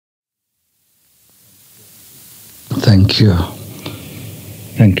Thank you.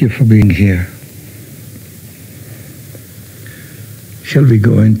 Thank you for being here. Shall we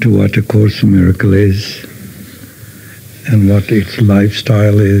go into what A Course in Miracles is and what its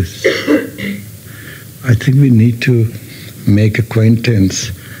lifestyle is? I think we need to make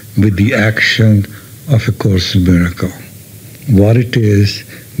acquaintance with the action of A Course in Miracles. What it is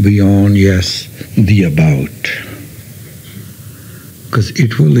beyond, yes, the about. Because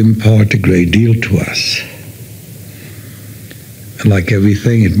it will impart a great deal to us. Like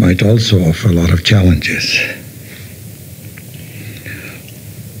everything, it might also offer a lot of challenges.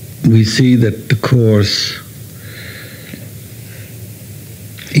 We see that the Course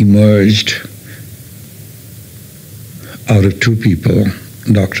emerged out of two people,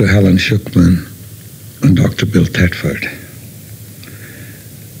 Dr. Helen Schucman and Dr. Bill Thetford.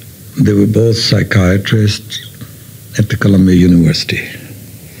 They were both psychiatrists at the Columbia University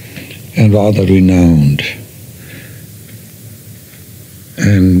and rather renowned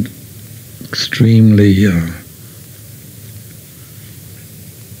and extremely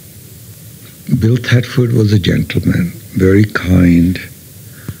Bill Thetford was a gentleman, very kind,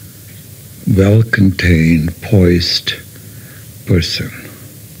 well-contained, poised person,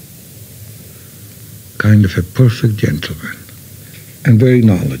 kind of a perfect gentleman, and very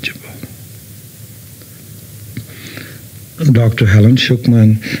knowledgeable. Dr. Helen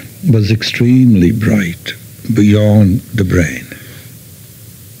Schucman was extremely bright, beyond the brain.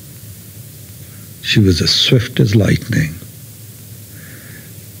 She was as swift as lightning,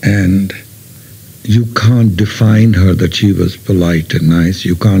 and you can't define her that she was polite and nice.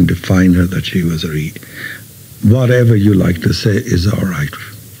 You can't define her that she was whatever you like to say is all right.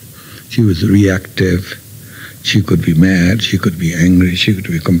 She was reactive. She could be mad. She could be angry. She could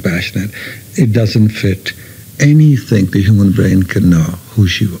be compassionate. It doesn't fit anything the human brain can know who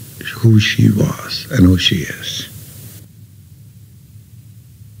she was and who she is.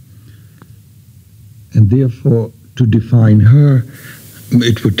 And therefore, to define her,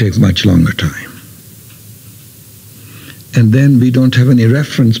 it would take much longer time. And then we don't have any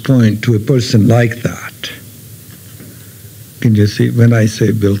reference point to a person like that. Can you see, when I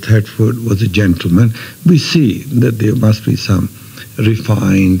say Bill Thetford was a gentleman, we see that there must be some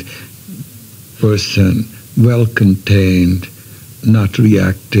refined person, well-contained, not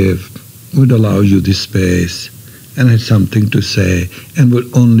reactive, would allow you the space and had something to say and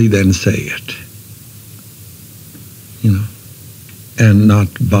would only then say it. You know, and not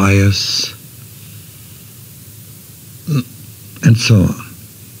bias, and so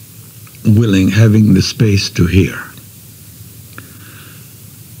on. Willing, having the space to hear.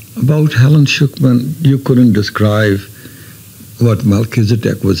 About Helen Schucman, you couldn't describe what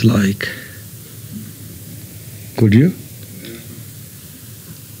Melchizedek was like. Could you?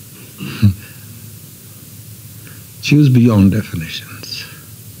 She was beyond definitions.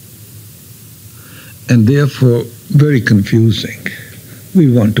 And therefore, very confusing. We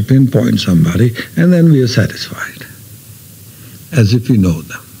want to pinpoint somebody, and then we are satisfied, as if we know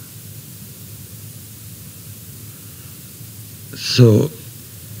them. So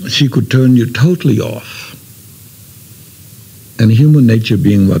she could turn you totally off. And human nature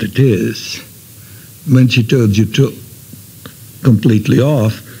being what it is, when she turns you completely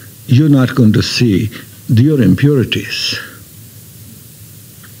off, you're not going to see your impurities,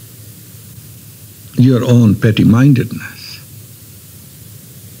 your own petty-mindedness,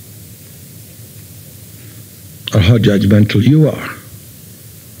 or how judgmental you are,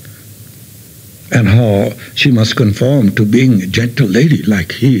 and how she must conform to being a gentle lady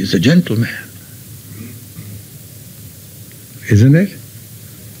like he is a gentleman. Isn't it?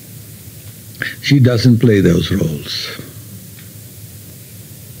 She doesn't play those roles.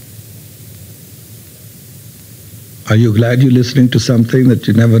 Are you glad you're listening to something that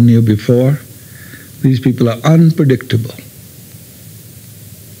you never knew before? These people are unpredictable.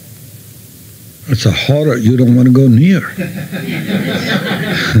 It's a horror you don't want to go near.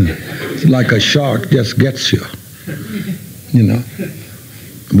 It's like a shark just gets you. You know.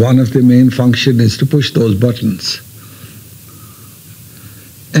 One of the main functions is to push those buttons.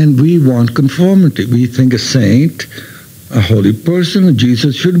 And we want conformity. We think a saint, a holy person,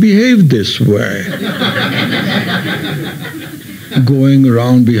 Jesus should behave this way. Going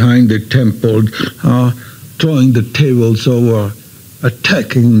around behind the temple, throwing the tables over,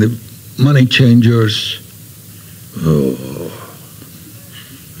 attacking the money changers.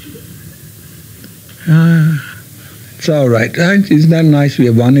 It's all right. Isn't that nice? We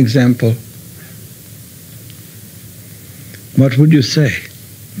have one example. What would you say?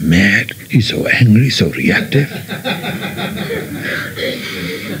 Mad, he's so angry, so reactive.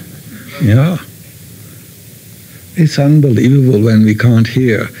 Yeah. It's unbelievable when we can't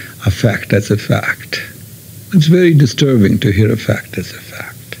hear a fact as a fact. It's very disturbing to hear a fact as a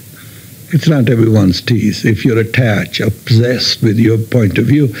fact. It's not everyone's taste. If you're attached, obsessed with your point of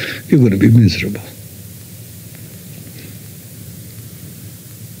view, you're going to be miserable.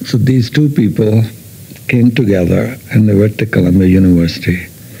 So these two people came together and they were at the Columbia University.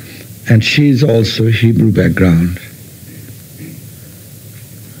 And she's also Hebrew background.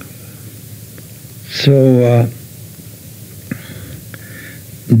 So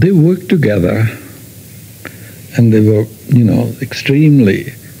they worked together, and they were,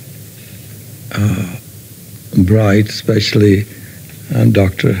 extremely bright, especially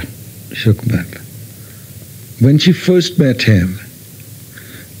Dr. Shukman. When she first met him,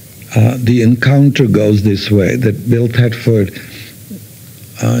 the encounter goes this way, that Bill Thetford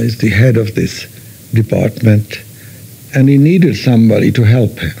is the head of this department, and he needed somebody to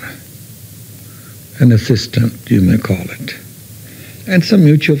help him, an assistant, you may call it. And some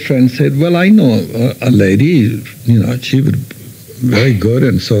mutual friend said, well, I know a lady, she would be very good,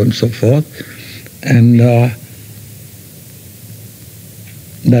 and so on and so forth. And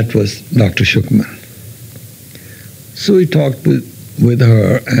that was Dr. Shukman. So he talked with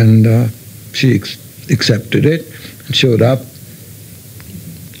her, and she accepted it and showed up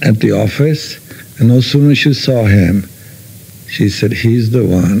at the office. And no sooner she saw him, she said, he's the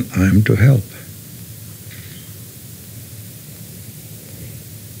one I'm to help.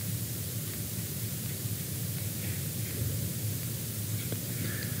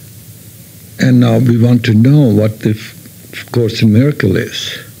 And now we want to know what the Course in Miracles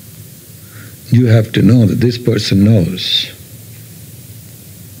is. You have to know that this person knows.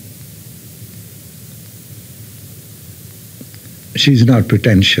 She's not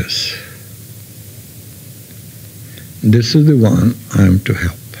pretentious. This is the one I'm to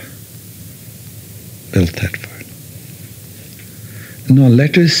help. Bill Thetford. Now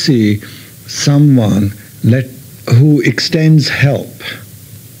let us see someone who extends help.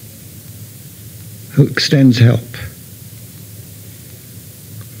 Who extends help.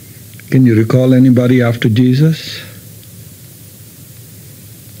 Can you recall anybody after Jesus?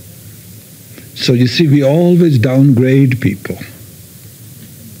 So you see, we always downgrade people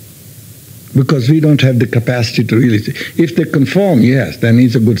because we don't have the capacity to really see. If they conform, yes, then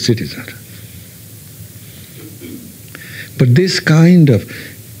he's a good citizen. But this kind of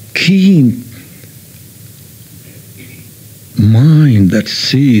keen mind that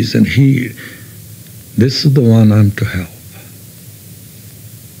sees and hears, this is the one I'm to help.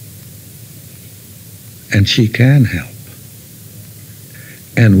 And she can help.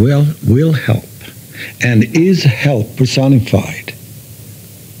 And will help. And is help personified.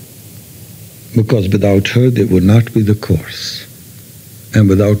 Because without her there would not be the Course. And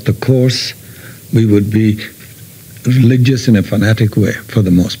without the Course we would be religious in a fanatic way for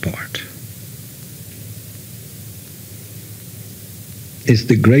the most part. It's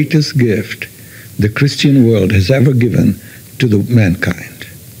the greatest gift the Christian world has ever given to the mankind.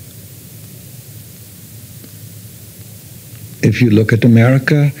 If you look at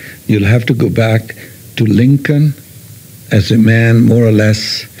America, you'll have to go back to Lincoln as a man more or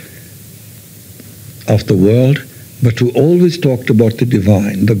less of the world, but who always talked about the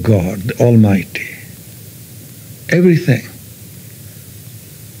divine, the God, the Almighty. Everything.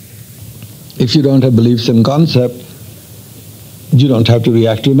 If you don't have beliefs and concept, you don't have to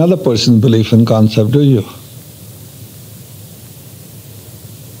react to another person's belief and concept, do you?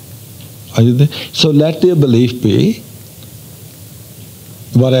 Are you there? So let their belief be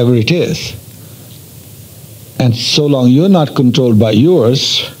whatever it is. And so long you're not controlled by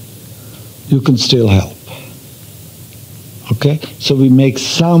yours, you can still help. Okay? So we make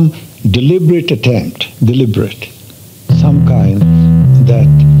some deliberate attempt, some kind that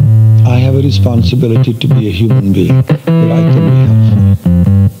I have a responsibility to be a human being, that I can be helpful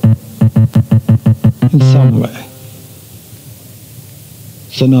in some way.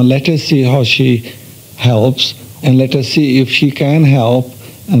 So now let us see how she helps, and let us see if she can help,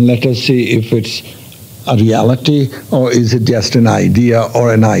 and let us see if it's a reality or is it just an idea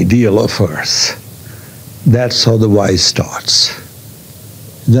or an ideal of hers. That's how the wise starts.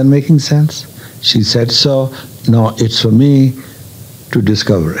 Is that making sense? She said so. No, it's for me to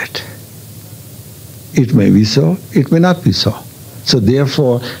discover it. It may be so, it may not be so. So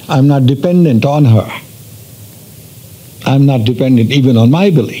therefore, I'm not dependent on her. I'm not dependent even on my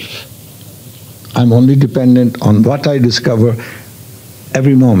belief. I'm only dependent on what I discover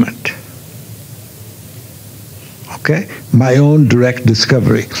every moment. Okay? My own direct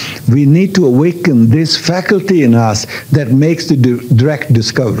discovery. We need to awaken this faculty in us that makes the direct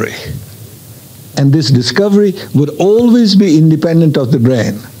discovery. And this discovery would always be independent of the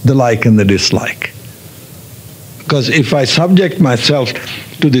brain, the like and the dislike. Because if I subject myself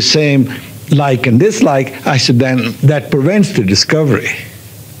to the same like and dislike, I said then that prevents the discovery.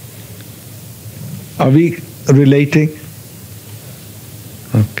 Are we relating?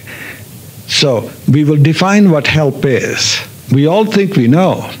 Okay. So we will define what help is. We all think we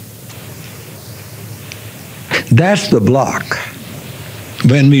know. That's the block.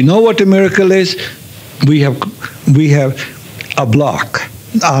 When we know what a miracle is, we have a block.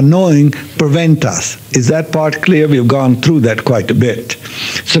 Our knowing prevents us. Is that part clear? We've gone through that quite a bit.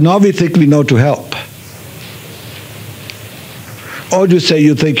 So now we think we know to help. Or do you say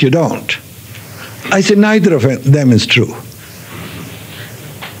you think you don't? I say neither of them is true.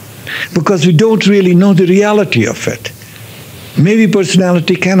 Because we don't really know the reality of it. Maybe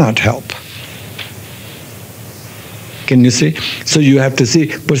personality cannot help. Can you see? So you have to see,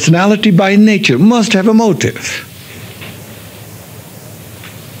 personality by nature must have a motive.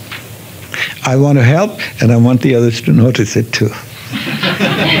 I want to help, and I want the others to notice it too.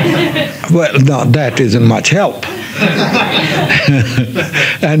 Well, no, that isn't much help.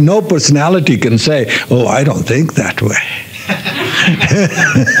 And no personality can say, oh, I don't think that way.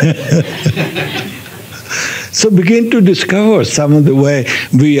 So begin to discover some of the way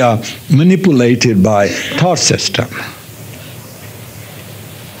we are manipulated by thought system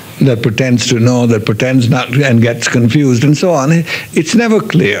that pretends to know, that pretends not, and gets confused and so on. It's never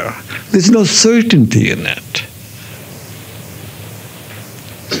clear. There's no certainty in it.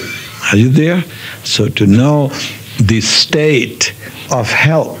 Are you there? So to know the state of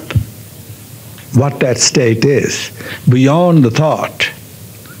help, what that state is, beyond the thought,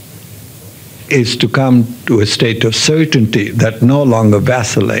 is to come to a state of certainty that no longer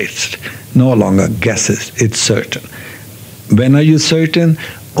vacillates, no longer guesses, it's certain. When are you certain?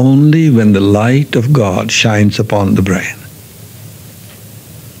 Only when the light of God shines upon the brain.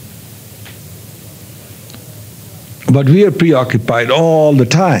 But we are preoccupied all the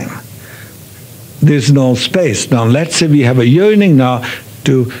time. There's no space. Now let's say we have a yearning now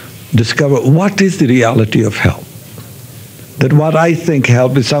to discover what is the reality of help. That what I think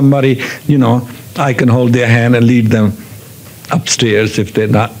help is somebody, I can hold their hand and lead them upstairs if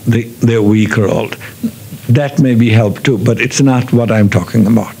they're weak or old. That may be help too, but it's not what I'm talking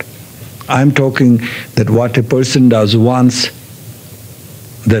about. I'm talking that what a person does once,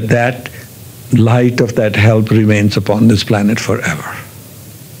 that light of that help remains upon this planet forever.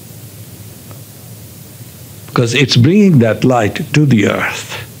 Because it's bringing that light to the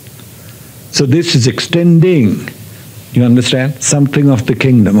earth. So this is extending, you understand, something of the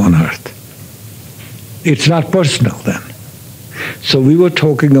kingdom on earth. It's not personal then. So we were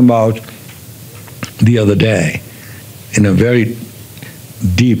talking about the other day, in a very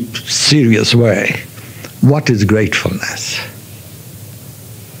deep, serious way, what is gratefulness?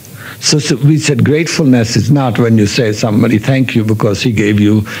 So we said gratefulness is not when you say somebody thank you because he gave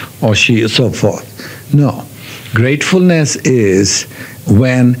you or she, so forth. No. Gratefulness is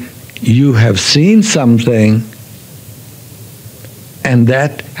when you have seen something and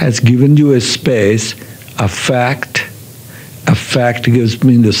that has given you a space, a fact gives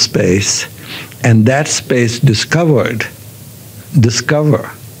me the space, and that space discover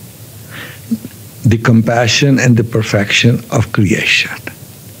the compassion and the perfection of creation.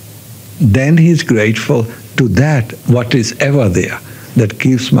 Then he's grateful to that, what is ever there, that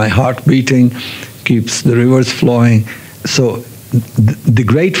keeps my heart beating, keeps the rivers flowing. So the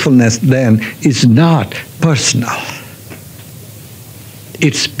gratefulness then is not personal.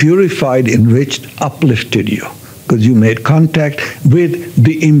 It's purified, enriched, uplifted you, because you made contact with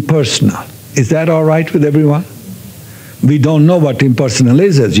the impersonal. Is that all right with everyone? We don't know what impersonal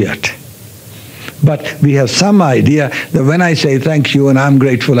is as yet. But we have some idea that when I say thank you and I'm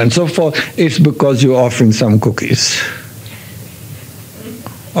grateful and so forth, it's because you're offering some cookies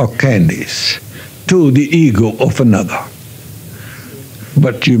or candies to the ego of another.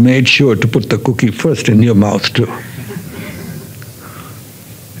 But you made sure to put the cookie first in your mouth too.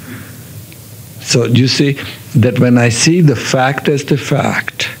 So you see that when I see the fact as the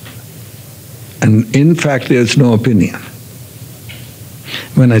fact, and in fact there's no opinion.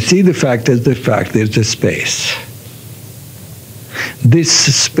 When I see the fact as the fact, there's a space. This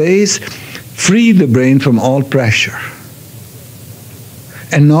space frees the brain from all pressure.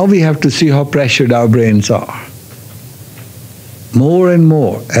 And now we have to see how pressured our brains are. More and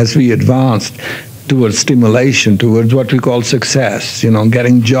more as we advance towards stimulation, towards what we call success,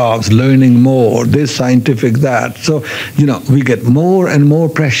 getting jobs, learning more, this scientific, that. So, we get more and more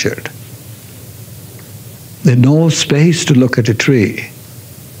pressured. There's no space to look at a tree.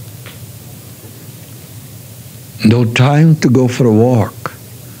 no time to go for a walk,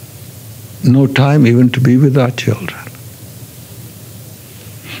 no time even to be with our children.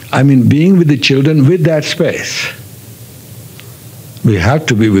 I mean, being with the children with that space. We have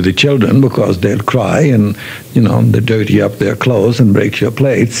to be with the children because they'll cry and, they dirty up their clothes and break your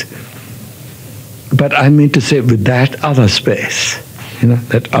plates. But I mean to say with that other space,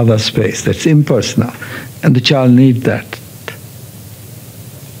 that other space that's impersonal. And the child needs that.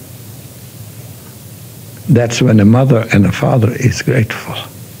 That's when a mother and a father is grateful,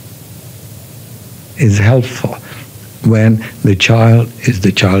 is helpful, when the child is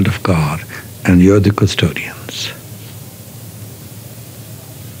the child of God and you're the custodians.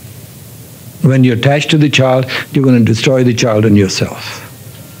 When you're attached to the child, you're going to destroy the child and yourself.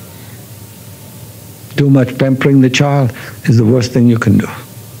 Too much pampering the child is the worst thing you can do.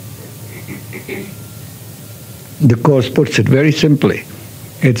 The Course puts it very simply.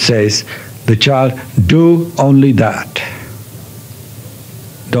 It says, the child, do only that.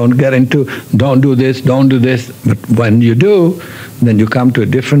 Don't get into, don't do this, don't do this. But when you do, then you come to a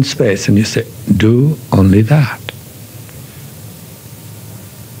different space and you say, do only that.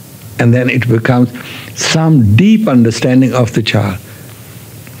 And then it becomes some deep understanding of the child.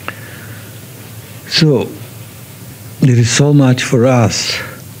 So, there is so much for us,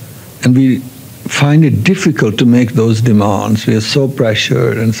 and we find it difficult to make those demands. We are so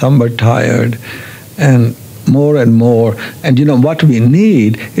pressured and somewhat tired, and more. And what we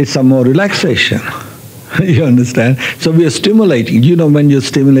need is some more relaxation. You understand? So we are stimulating. When you're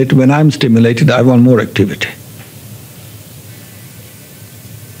stimulated, when I'm stimulated, I want more activity.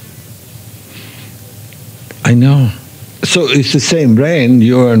 I know. So it's the same brain,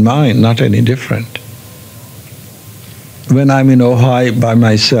 your and mine, not any different. When I'm in Ojai by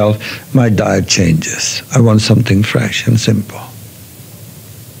myself, my diet changes. I want something fresh and simple.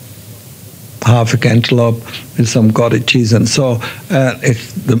 Half a cantaloupe with some cottage cheese, and so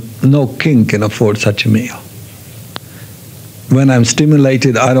no king can afford such a meal. When I'm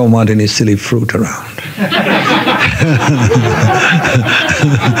stimulated, I don't want any silly fruit around.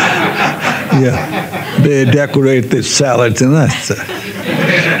 Yeah, they decorate the salads and that's it.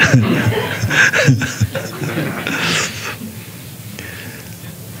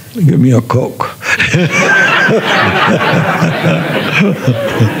 Give me a Coke.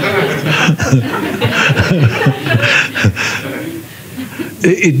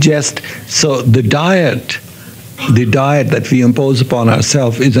 So the diet that we impose upon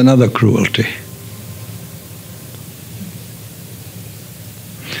ourselves is another cruelty.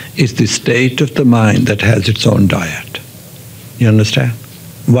 It's the state of the mind that has its own diet. You understand?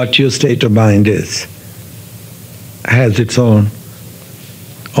 What your state of mind is has its own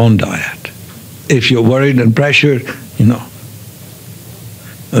diet. If you're worried and pressured,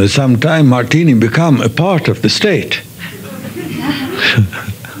 sometime martini become a part of the state.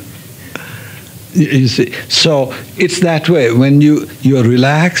 You see, so it's that way. When you're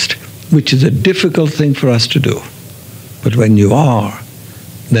relaxed, which is a difficult thing for us to do, but when you are,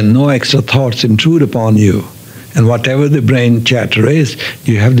 then no extra thoughts intrude upon you, and whatever the brain chatter is,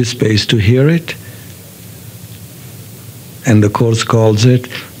 you have the space to hear it. And the Course calls it,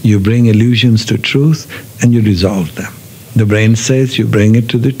 you bring illusions to truth and you resolve them. The brain says you bring it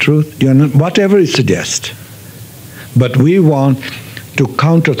to the truth, whatever it suggests. But we want to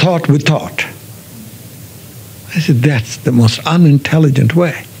counter thought with thought. I said, that's the most unintelligent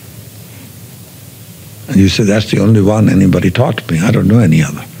way. And you say, that's the only one anybody taught me. I don't know any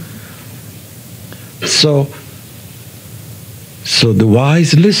other. So the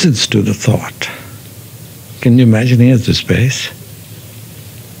wise listens to the thought. Can you imagine he has the space?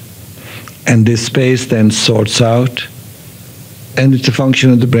 And this space then sorts out, and it's a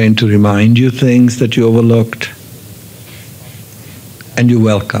function of the brain to remind you things that you overlooked, and you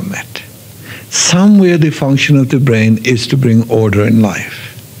welcome it. Somewhere the function of the brain is to bring order in life.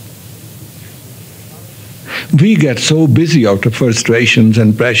 We get so busy out of frustrations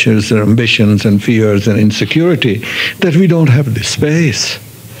and pressures and ambitions and fears and insecurity that we don't have the space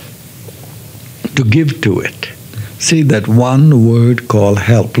to give to it. See that one word called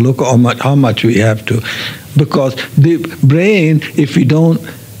help. Look how much we have to. Because the brain, if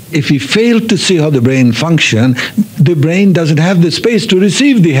we fail to see how the brain functions, the brain doesn't have the space to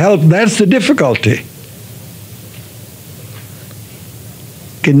receive the help. That's the difficulty.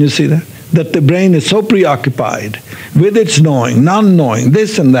 Can you see that? That the brain is so preoccupied with its knowing, non-knowing,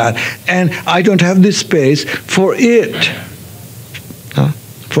 this and that, and I don't have the space for it.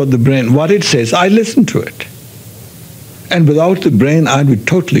 For the brain, what it says, I listen to it. And without the brain, I'd be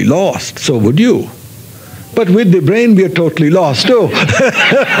totally lost. So would you. But with the brain, we are totally lost too.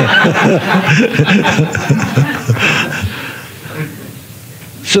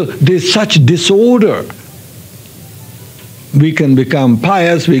 So there's such disorder. We can become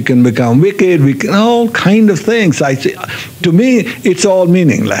pious, we can become wicked, we can all kind of things. I say, to me, it's all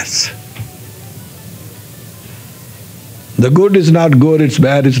meaningless. The good is not good, it's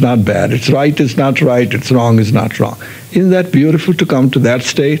bad, it's not bad. It's right, it's not right, it's wrong, it's not wrong. Isn't that beautiful to come to that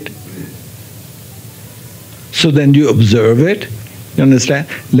state? So then you observe it, you understand?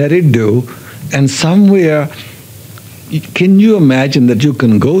 Let it do, and somewhere, can you imagine that you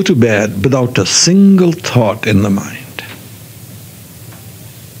can go to bed without a single thought in the mind?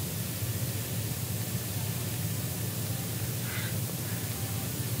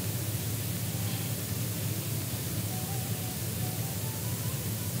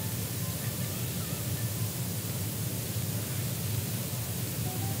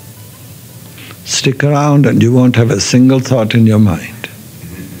 Stick around and you won't have a single thought in your mind.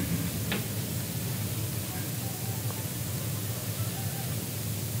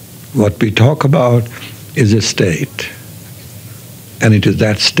 What we talk about is a state, and it is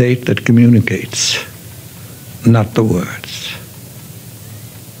that state that communicates, not the words.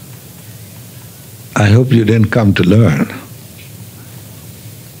 I hope you didn't come to learn.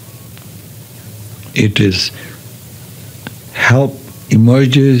 It is help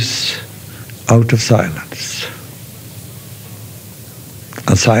emerges out of silence.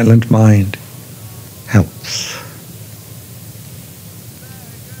 A silent mind helps.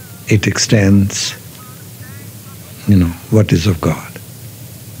 It extends, what is of God.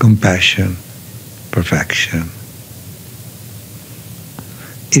 Compassion, perfection.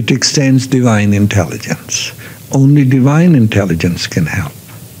 It extends divine intelligence. Only divine intelligence can help,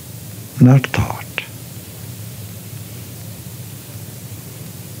 not thought.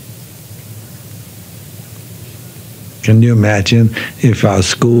 Can you imagine if our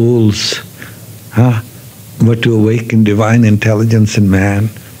schools were to awaken divine intelligence in man?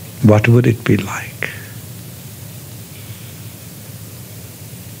 What would it be like?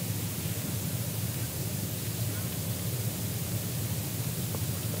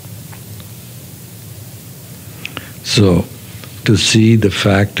 So, to see the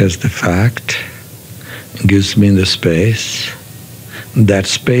fact as the fact gives me the space. That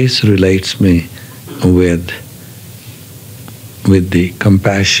space relates me with the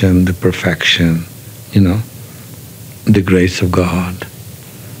compassion, the perfection, the grace of God.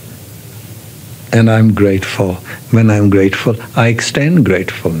 And I'm grateful. When I'm grateful, I extend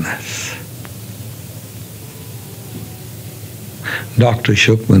gratefulness. Dr.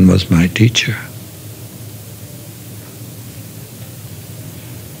 Shukman was my teacher.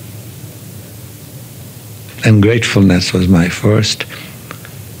 And gratefulness was my first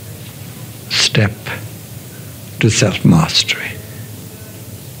step to self-mastery.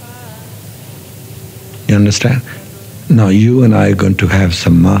 You understand? Now you and I are going to have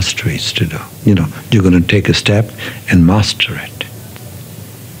some masteries to do. You're going to take a step and master it.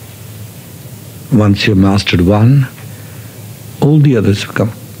 Once you've mastered one, all the others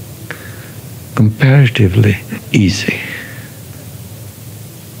become comparatively easy.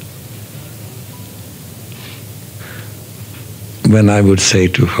 When I would say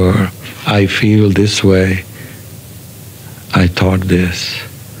to her, I feel this way, I thought this,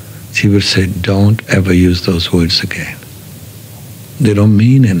 she would say, don't ever use those words again. They don't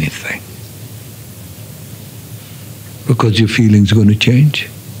mean anything. Because your feelings are going to change.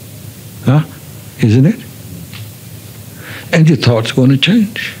 Isn't it? And your thoughts are going to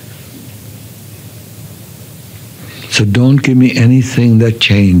change. So don't give me anything that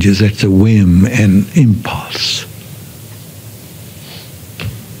changes, that's a whim and impulse.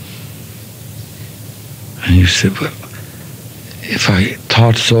 And you say, well, if I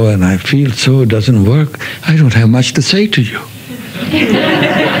thought so and I feel so, it doesn't work, I don't have much to say to you.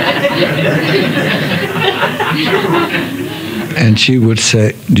 And she would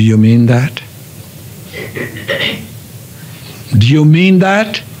say, do you mean that? Do you mean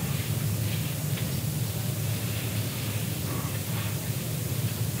that?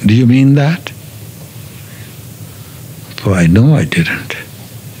 Do you mean that? Well, I know I didn't.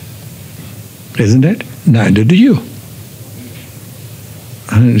 Isn't it? Neither do you.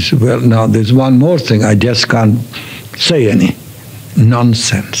 And he said, well, now there's one more thing, I just can't say any.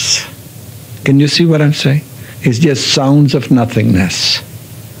 Nonsense. Can you see what I'm saying? It's just sounds of nothingness.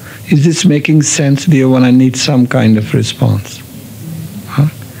 Is this making sense, dear, when I need some kind of response?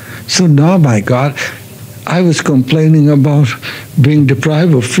 So now, my God, I was complaining about being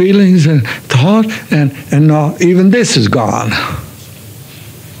deprived of feelings and thought, and now even this is gone.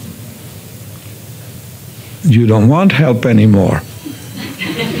 You don't want help anymore.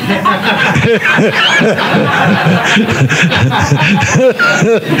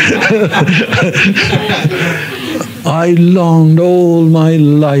 I longed all my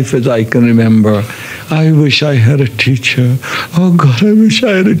life, as I can remember, I wish I had a teacher. Oh God, I wish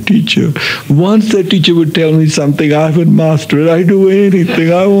I had a teacher. Once that teacher would tell me something, I would master it. I'd do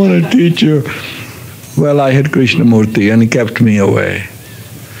anything. I want a teacher. Well, I had Krishnamurti and he kept me away.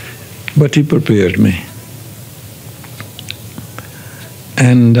 But he prepared me.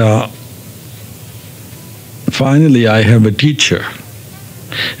 And finally I have a teacher.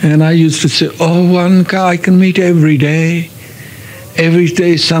 And I used to say, oh, one guy I can meet every day. Every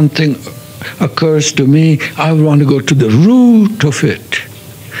day something occurs to me. I want to go to the root of it.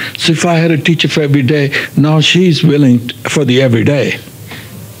 So if I had a teacher for every day, now she's willing for the everyday.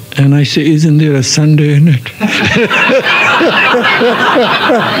 And I say, isn't there a Sunday in it?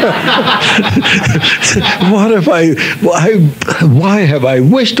 Why have I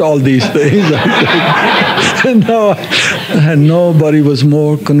wished all these things? And now and nobody was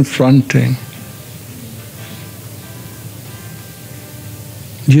more confronting.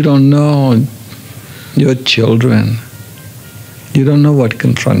 You don't know your children. You don't know what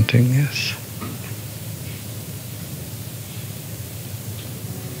confronting is.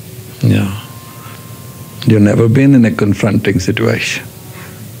 Yeah. You've never been in a confronting situation.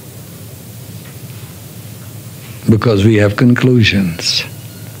 Because we have conclusions.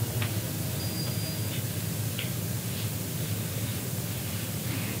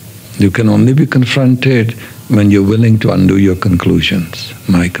 You can only be confronted when you're willing to undo your conclusions,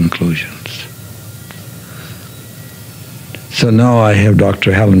 my conclusions. So now I have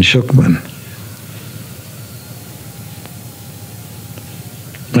Dr. Helen Schuckman.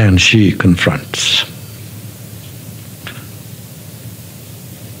 And she confronts.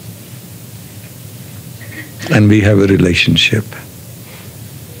 And we have a relationship.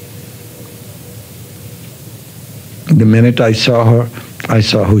 The minute I saw her, I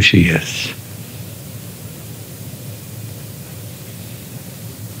saw who she is.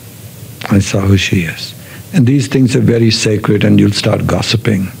 I saw who she is. And these things are very sacred, and you'll start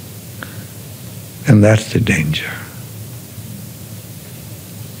gossiping. And that's the danger.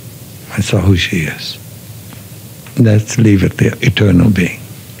 I saw who she is. Let's leave it there, eternal being.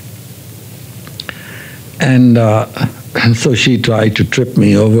 And so she tried to trip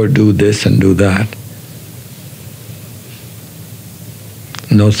me over, do this and do that.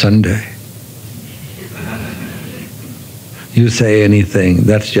 No Sunday. You say anything,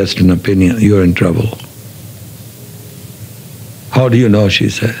 that's just an opinion, you're in trouble. How do you know, she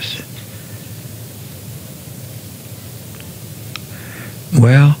says.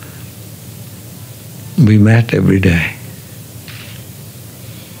 Well, we met every day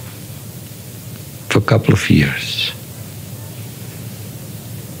for a couple of years.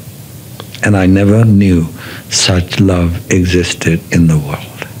 And I never knew such love existed in the world.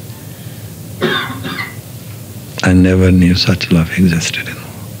 I never knew such love existed in the world.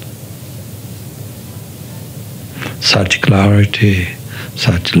 Such clarity,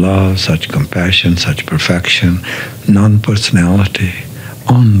 such love, such compassion, such perfection, non-personality,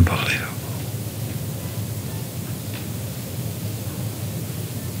 unbelievable.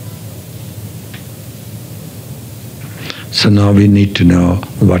 So now we need to know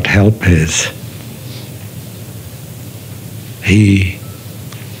what help is.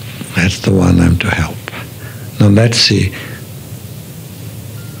 That's the one I'm to help. Now let's see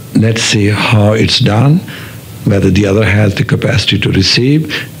how it's done, whether the other has the capacity to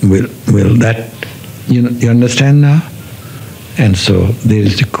receive. Will that, you understand now? And so there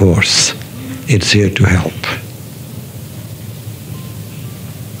is the course. It's here to help.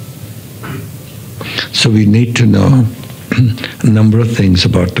 So we need to know a number of things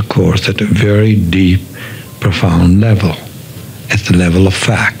about the course at a very deep, profound level. It's the level of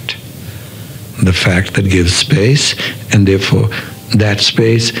fact. The fact that gives space, and therefore that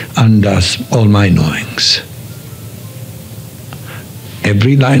space undoes all my knowings.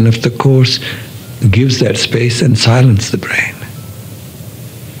 Every line of the course gives that space and silences the brain.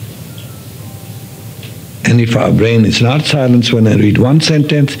 And if our brain is not silenced when I read one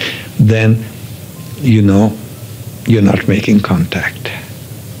sentence, then you know you're not making contact.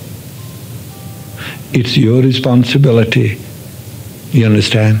 It's your responsibility, you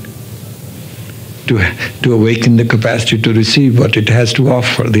understand, to awaken the capacity to receive what it has to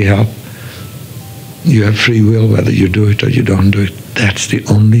offer, the help. You have free will whether you do it or you don't do it. That's the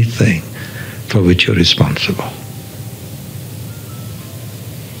only thing for which you're responsible.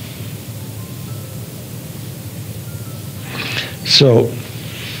 So,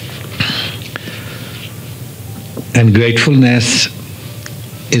 and gratefulness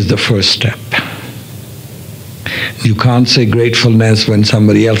is the first step. You can't say gratefulness when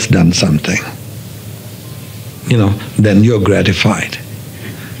somebody else done something. Then you're gratified.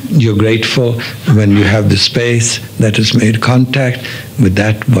 You're grateful when you have the space that has made contact with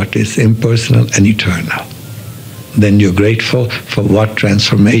that what is impersonal and eternal. Then you're grateful for what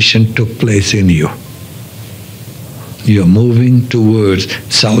transformation took place in you. You're moving towards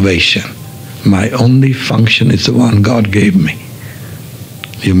salvation. My only function is the one God gave me.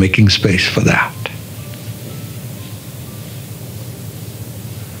 You're making space for that.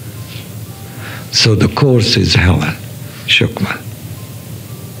 So the course is Helen Schucman.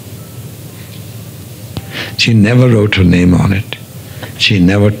 She never wrote her name on it. She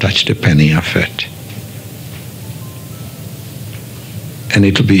never touched a penny of it. And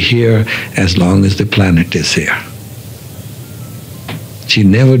it'll be here as long as the planet is here. She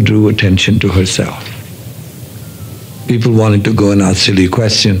never drew attention to herself. People wanted to go and ask silly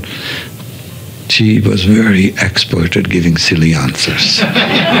questions. She was very expert at giving silly answers.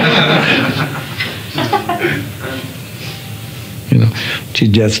 She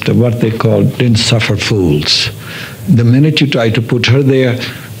just, what they call, didn't suffer fools. The minute you try to put her there,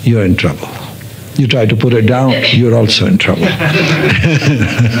 you're in trouble. You try to put her down, you're also in trouble.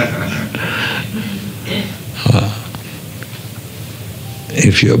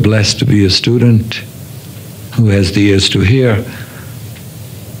 If you're blessed to be a student who has the ears to hear,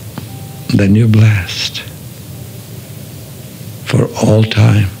 then you're blessed for all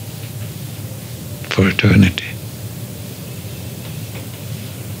time, for eternity.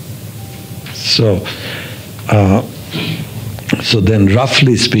 So then,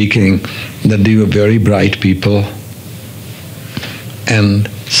 roughly speaking, that they were very bright people, and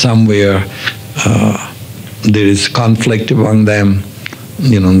somewhere there is conflict among them.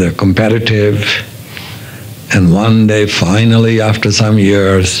 They're competitive, and one day, finally, after some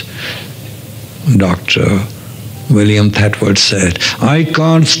years, Dr. William Thetford said, "I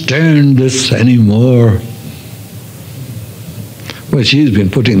can't stand this anymore." Well, she's been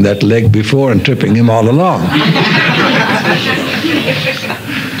putting that leg before and tripping him all along.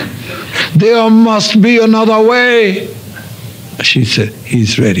 There must be another way. She said,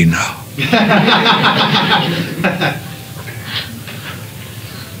 "He's ready now."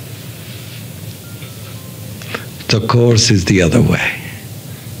 The course is the other way.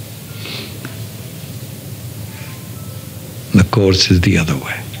 The course is the other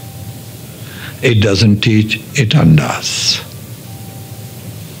way. It doesn't teach, it undoes.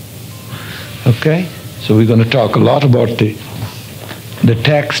 Okay? So we're going to talk a lot about the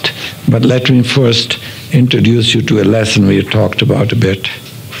text, but let me first introduce you to a lesson we talked about a bit.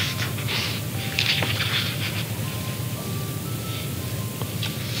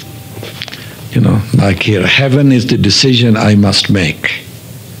 Like here, heaven is the decision I must make.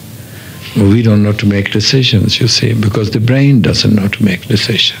 Well, we don't know to make decisions, you see, because the brain doesn't know to make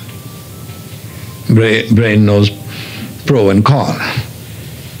decisions. Brain knows pro and con.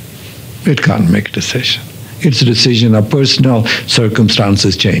 It can't make decision. Its decision of personal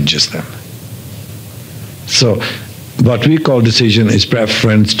circumstances changes them. So what we call decision is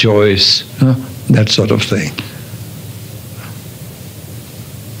preference, choice, that sort of thing.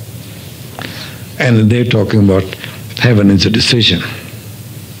 And they're talking about heaven is a decision.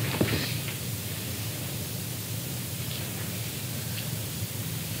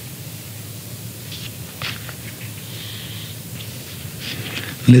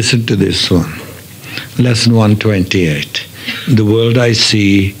 Listen to this one. Lesson 128. The world I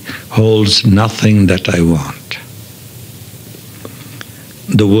see holds nothing that I want.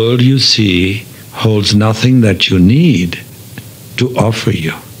 The world you see holds nothing that you need to offer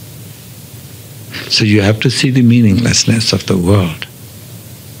you. So you have to see the meaninglessness of the world,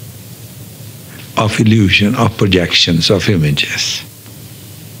 of illusion, of projections, of images.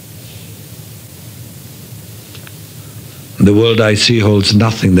 The world I see holds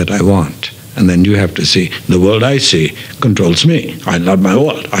nothing that I want. And then you have to see, the world I see controls me. I love my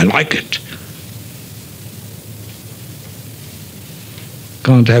world. I like it.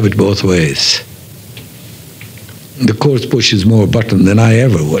 Can't have it both ways. The Course pushes more buttons than I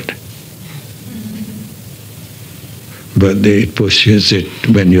ever would. But it pushes it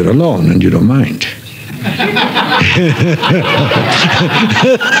when you're alone and you don't mind.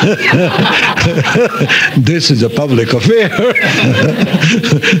 This is a public affair.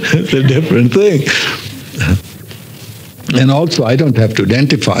 It's a different thing. And also, I don't have to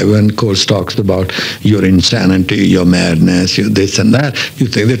identify when Course talks about your insanity, your madness, your this and that. You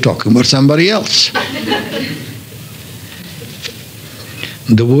think they're talking about somebody else.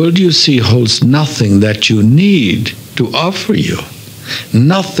 The world you see holds nothing that you need to offer you.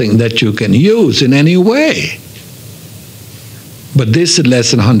 Nothing that you can use in any way. But this is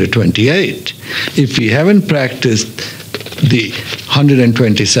lesson 128. If we haven't practiced the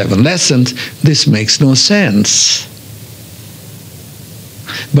 127 lessons, this makes no sense.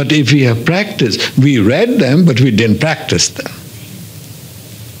 But if we have practiced, we read them, but we didn't practice them.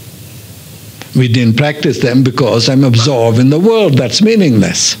 We didn't practice them because I'm absorbed in the world. That's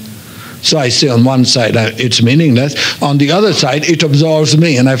meaningless. So I say on one side it's meaningless, on the other side it absorbs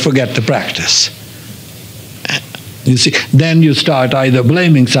me and I forget to practice. You see, then you start either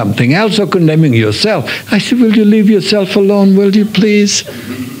blaming something else or condemning yourself. I say, will you leave yourself alone, will you please?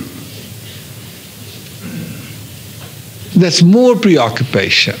 That's more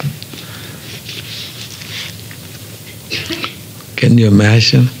preoccupation. Can you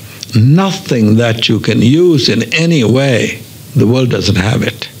imagine? Nothing that you can use in any way, the world doesn't have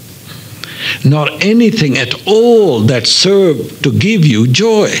it. Nor anything at all that served to give you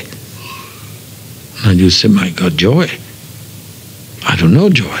joy. And you say, my God, joy? I don't know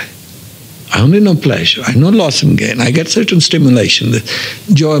joy. I only know pleasure. I know loss and gain. I get certain stimulation.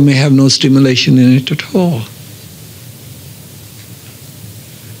 Joy may have no stimulation in it at all.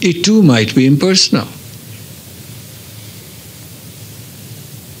 It too might be impersonal.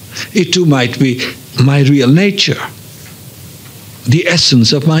 It too might be my real nature, the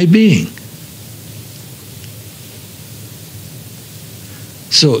essence of my being.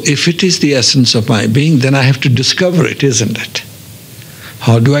 So if it is the essence of my being, then I have to discover it, isn't it?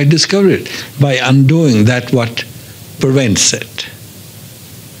 How do I discover it? By undoing that what prevents it.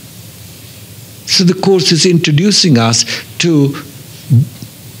 So the Course is introducing us to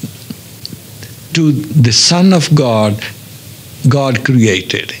the Son of God, God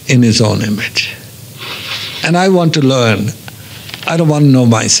created in His own image. And I want to learn. I don't want to know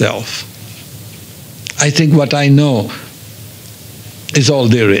myself. I think what I know is all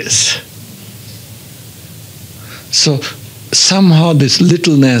there is. So somehow this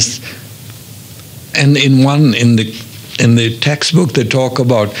littleness, and in the textbook they talk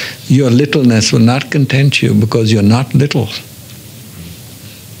about your littleness will not content you because you're not little.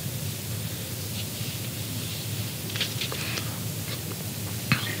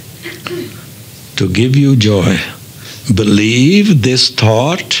 To give you joy, believe this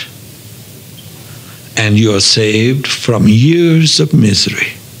thought and you are saved from years of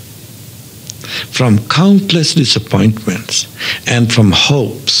misery, from countless disappointments, and from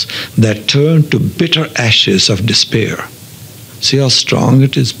hopes that turn to bitter ashes of despair. See how strong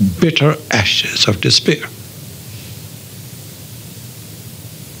it is? Bitter ashes of despair.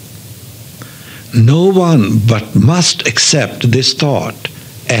 No one but must accept this thought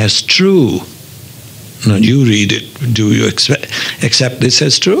as true. Now you read it. Do you accept this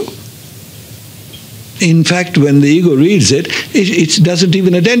as true? In fact, when the ego reads it, it doesn't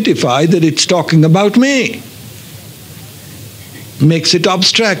even identify that it's talking about me. Makes it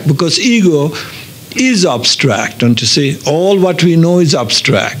abstract because ego is abstract, don't you see? All what we know is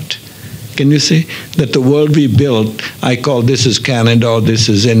abstract. Can you see? That the world we built, I call this is Canada or this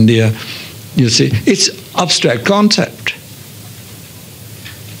is India, you see? It's abstract concept.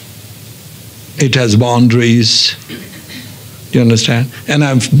 It has boundaries. Do you understand? And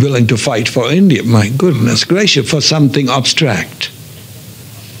I'm willing to fight for India, my goodness gracious, for something abstract.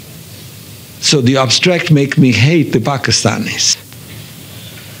 So the abstract make me hate the Pakistanis.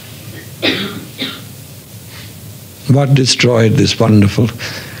 What destroyed this wonderful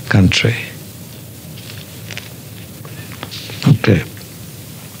country? Okay.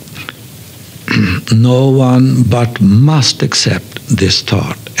 No one but must accept this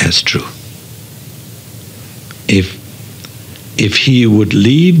thought as true. If he would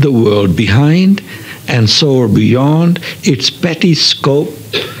leave the world behind and soar beyond its petty scope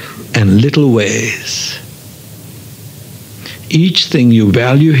and little ways. Each thing you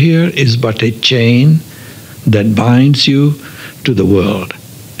value here is but a chain that binds you to the world,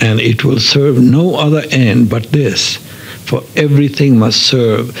 and it will serve no other end but this, for everything must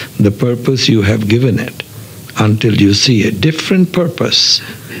serve the purpose you have given it, until you see a different purpose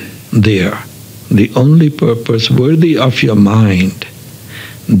there, the only purpose worthy of your mind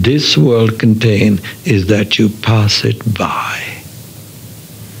this world contain is that you pass it by.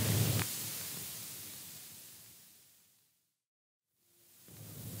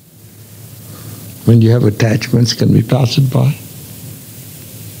 When you have attachments, can we pass it by?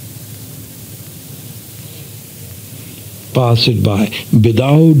 Pass it by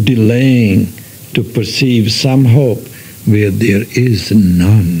without delaying to perceive some hope where there is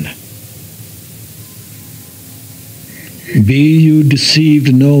none. Be you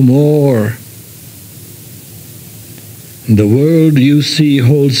deceived no more. The world you see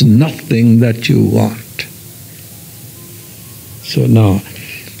holds nothing that you want. So now,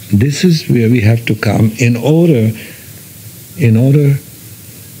 this is where we have to come in order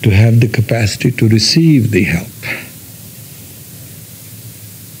to have the capacity to receive the help.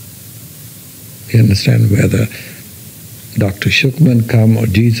 You understand? Whether Dr. Shukman come or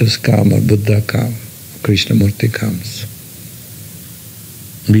Jesus come or Buddha come, Krishnamurti comes.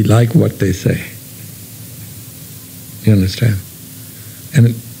 We like what they say. You understand?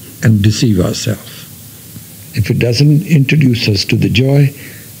 And deceive ourselves. If it doesn't introduce us to the joy,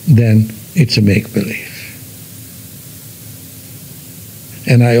 then it's a make-believe.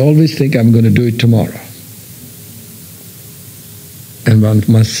 And I always think I'm going to do it tomorrow. And one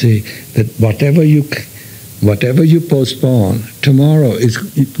must see that whatever you postpone, tomorrow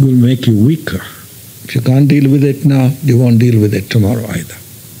it will make you weaker. If you can't deal with it now, you won't deal with it tomorrow either.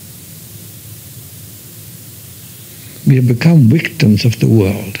 We have become victims of the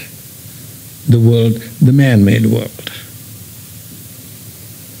world, the man-made world.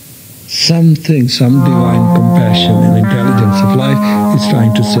 Some divine compassion and intelligence of life is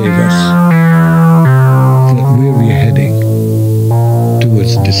trying to save us. Where we are heading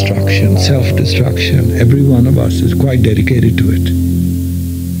towards destruction, self-destruction. Every one of us is quite dedicated to it.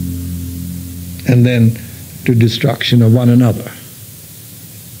 And then to destruction of one another.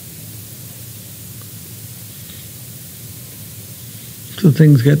 So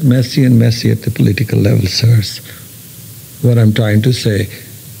things get messy and messy at the political level, sirs. What I'm trying to say,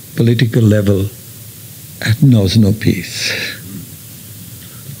 political level knows no peace.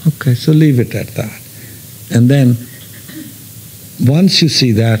 Okay, so leave it at that. And then, once you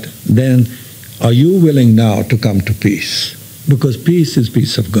see that, then are you willing now to come to peace? Because peace is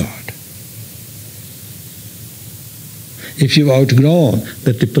peace of God. If you've outgrown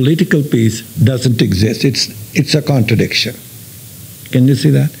that the political peace doesn't exist, it's a contradiction. Can you see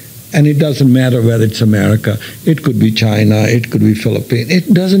that? And it doesn't matter whether it's America, it could be China, it could be Philippines,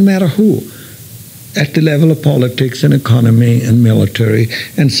 it doesn't matter who. At the level of politics and economy and military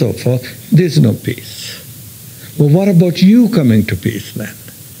and so forth, there's no peace. Well, what about you coming to peace then?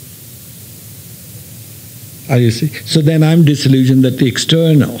 You see? So then I'm disillusioned that the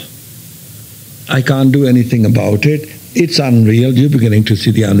external, I can't do anything about it, it's unreal, you're beginning to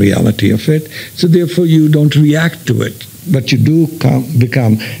see the unreality of it, so therefore you don't react to it. But you do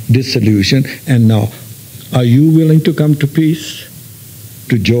become disillusioned, and now, are you willing to come to peace,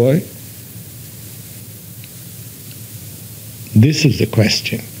 to joy? This is the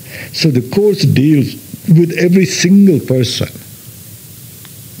question. So the Course deals with every single person.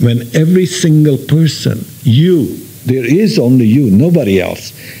 When every single person, you, there is only you, nobody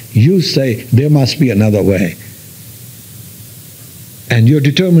else, you say there must be another way. And you're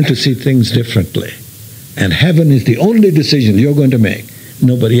determined to see things differently. And heaven is the only decision you're going to make.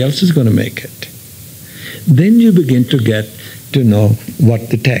 Nobody else is going to make it. Then you begin to get to know what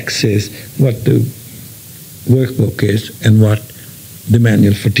the text is, what the workbook is, and what the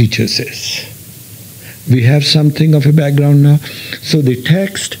manual for teachers is. We have something of a background now. So the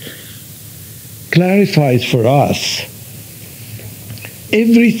text clarifies for us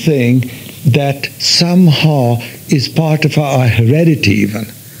everything that somehow is part of our heredity even.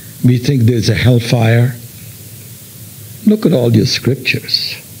 We think there's a hellfire. Look at all your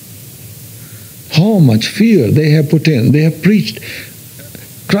scriptures. How much fear they have put in. They have preached,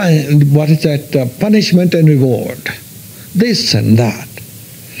 punishment and reward. This and that.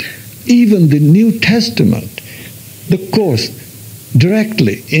 Even the New Testament, the Course,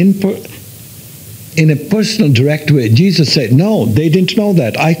 directly, in a personal, direct way, Jesus said, no, they didn't know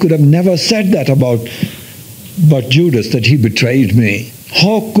that. I could have never said that about Judas, that he betrayed me.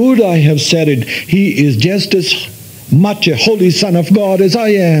 How could I have said it? He is just as much a holy Son of God as I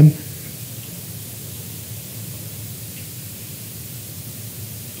am.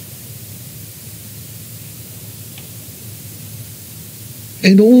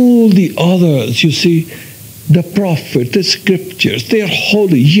 And all the others, you see, the prophet, the scriptures, they are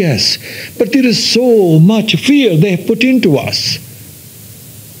holy, yes, but there is so much fear they have put into us.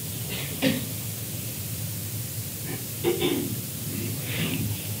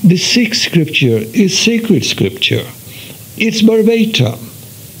 The sixth scripture is sacred scripture. It's verbatim.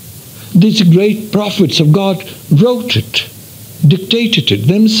 These great prophets of God wrote it, dictated it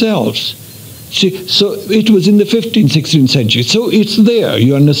themselves. See, so it was in the 15th, 16th century. So it's there,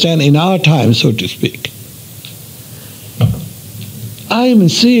 you understand, in our time, so to speak. I am a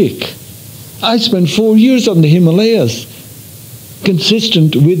Sikh. I spent 4 years on the Himalayas,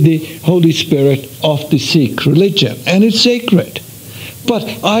 consistent with the Holy Spirit of the Sikh religion, and it's sacred. But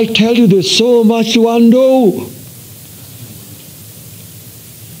I tell you, there's so much to undo.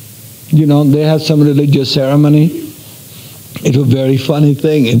 They have some religious ceremony. It's a very funny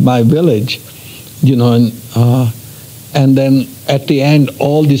thing in my village, and then at the end,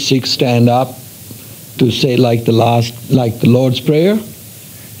 all the Sikhs stand up to say like the Lord's Prayer.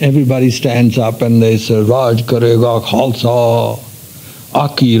 Everybody stands up and they say, Raj karega khalsa,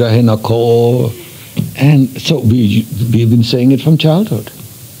 aki rahe na kho. And so we've been saying it from childhood.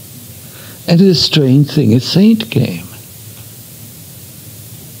 And it's a strange thing, a saint came.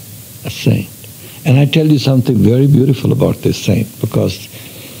 A saint. And I tell you something very beautiful about this saint, because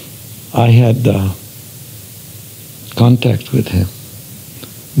I had contact with him.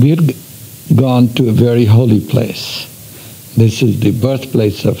 We had gone to a very holy place. This is the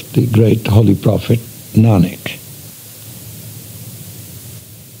birthplace of the great holy prophet Nanak.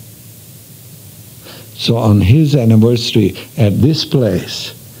 So on his anniversary at this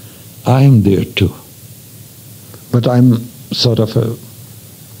place, I am there too. But I'm sort of a,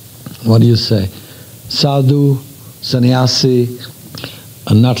 sadhu, sannyasi,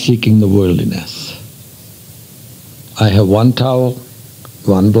 and not seeking the worldliness. I have one towel,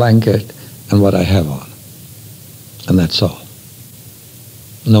 one blanket, and what I have on. And that's all.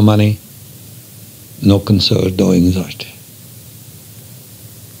 No money, no concern, no anxiety.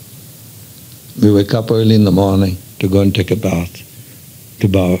 We wake up early in the morning to go and take a bath, to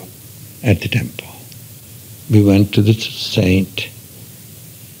bow at the temple. We went to the saint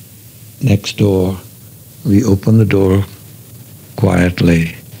next door. We opened the door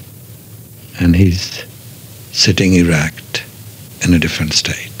quietly, and he's sitting erect in a different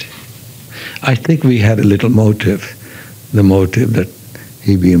state. I think we had a little motive, the motive that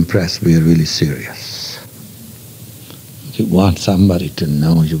he be impressed we are really serious. You want somebody to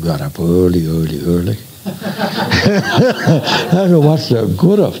know you got up early. I mean, what's the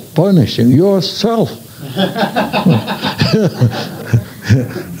good of punishing yourself?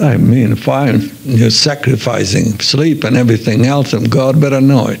 I mean, fine, you're sacrificing sleep and everything else, and God better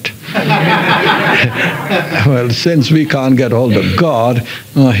know it. Well, since we can't get hold of God,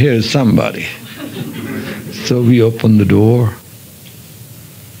 here's somebody. So we opened the door,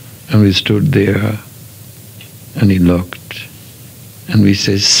 and we stood there, and he looked, and we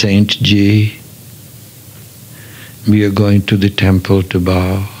said, Saint Ji, we are going to the temple to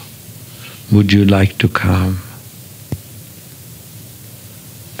bow. Would you like to come?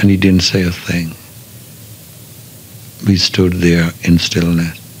 And he didn't say a thing. We stood there in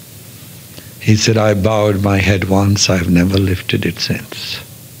stillness. He said, I bowed my head once, I've never lifted it since.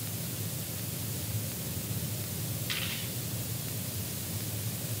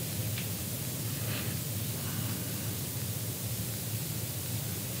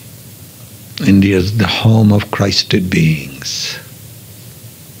 India is the home of Christed beings.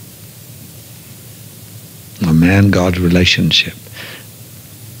 A man-God relationship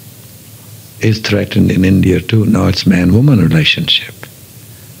is threatened in India too. Now it's man-woman relationship.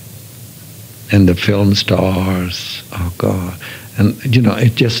 And the film stars, oh God. And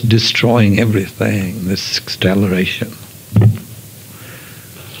it's just destroying everything, this acceleration.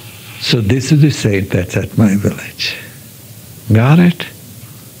 So this is the saint that's at my village. Got it?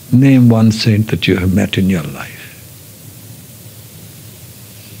 Name one saint that you have met in your life.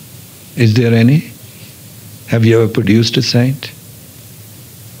 Is there any? Have you ever produced a saint?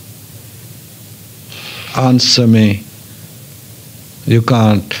 Answer me. You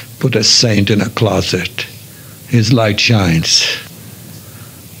can't put a saint in a closet. His light shines.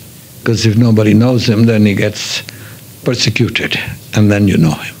 Because if nobody knows him, then he gets persecuted, and then you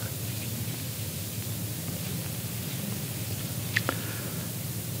know him.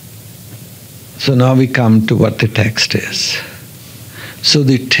 So now we come to what the text is. So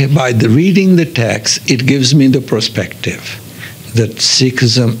by reading the text, it gives me the perspective that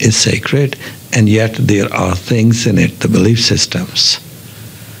Sikhism is sacred, and yet there are things in it, the belief systems,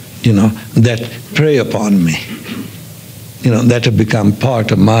 that prey upon me, that have become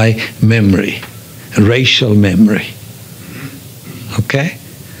part of my memory, racial memory. Okay?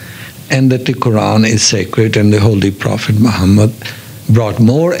 And that the Quran is sacred, and the Holy Prophet Muhammad brought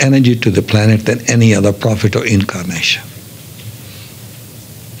more energy to the planet than any other prophet or incarnation.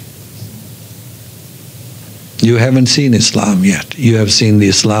 You haven't seen Islam yet. You have seen the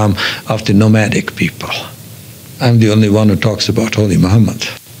Islam of the nomadic people. I'm the only one who talks about Holy Muhammad.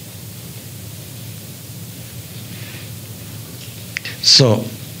 So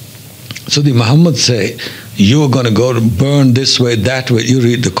the Muhammad say, you're going to go to burn this way, that way. You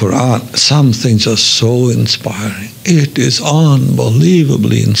read the Quran. Some things are so inspiring. It is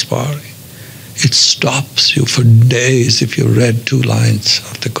unbelievably inspiring. It stops you for days if you read 2 lines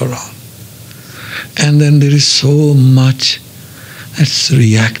of the Quran. And then there is so much That's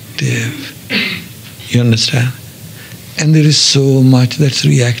reactive. You understand? And there is so much that's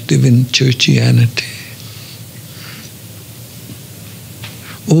reactive in churchianity.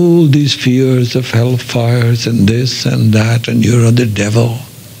 All these fears of hellfires and this and that, and you're of the devil.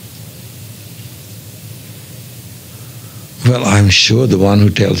 Well, I'm sure the one who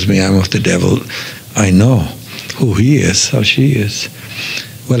tells me I'm of the devil, I know who he is or she is.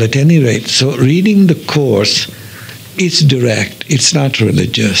 Well, at any rate, so reading the Course, it's direct, it's not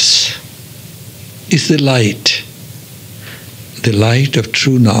religious. It's the light of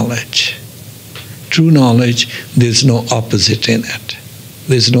true knowledge. True knowledge, there's no opposite in it.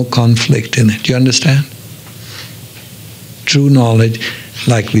 There's no conflict in it. You understand? True knowledge,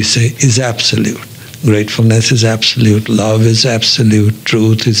 like we say, is absolute. Gratefulness is absolute. Love is absolute.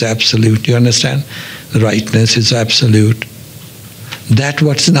 Truth is absolute. You understand? Rightness is absolute. That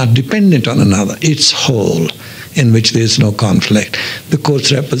what's not dependent on another. It's whole, in which there is no conflict. The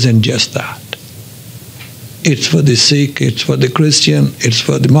Course represents just that. It's for the Sikh, it's for the Christian, it's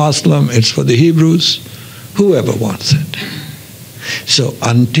for the Muslim, it's for the Hebrews, whoever wants it. So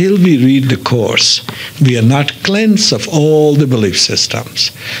until we read the Course, we are not cleansed of all the belief systems,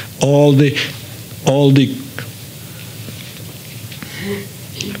 all the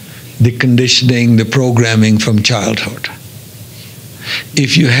conditioning, the programming from childhood.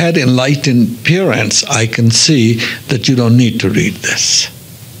 If you had enlightened parents, I can see that you don't need to read this.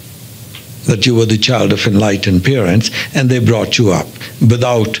 That you were the child of enlightened parents and they brought you up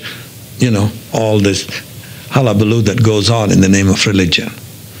without, all this hullabaloo that goes on in the name of religion.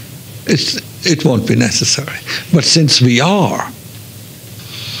 It won't be necessary. But since we are,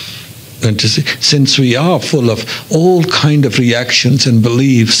 since we are full of all kind of reactions and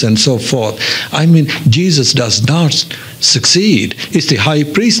beliefs and so forth, Jesus does not succeed. It's the high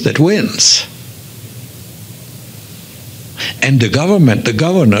priest that wins. And the government, the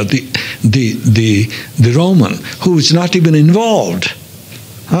governor, the Roman, who is not even involved,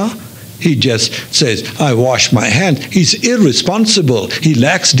 he just says, I wash my hands. He's irresponsible. He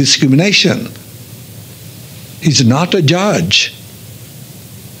lacks discrimination. He's not a judge.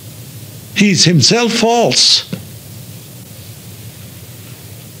 He's himself false.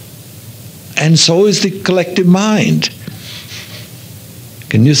 And so is the collective mind.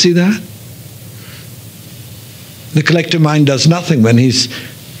 Can you see that? The collective mind does nothing when he's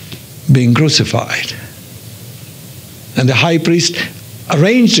being crucified. And the high priest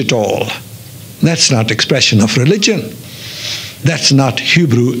arranged it all. That's not expression of religion. That's not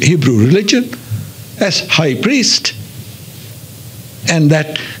Hebrew religion. That's high priest. And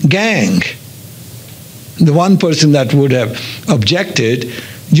that gang, the one person that would have objected,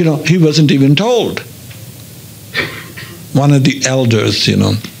 he wasn't even told. One of the elders,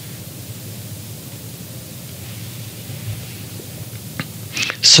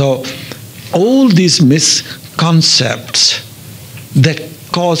 So all these misconcepts that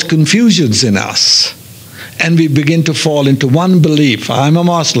cause confusions in us, and we begin to fall into one belief, I'm a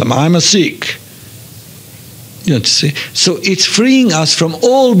Muslim, I'm a Sikh. You see? So it's freeing us from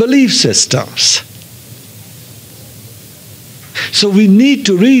all belief systems. So we need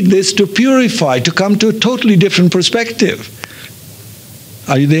to read this to purify, to come to a totally different perspective.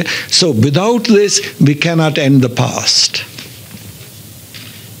 Are you there? So without this, we cannot end the past.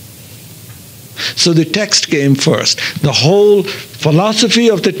 So the text came first. The whole philosophy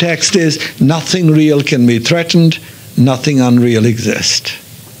of the text is nothing real can be threatened, nothing unreal exists.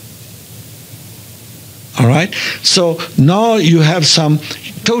 All right? So now you have some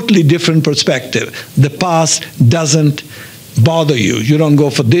totally different perspective. The past doesn't bother you. You don't go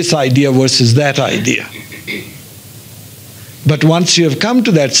for this idea versus that idea. But once you have come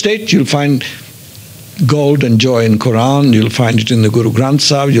to that state, you'll find gold and joy in Quran, you'll find it in the Guru Granth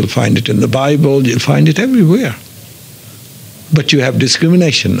Sahib, you'll find it in the Bible, you'll find it everywhere. But you have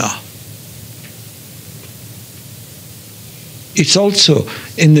discrimination now. It's also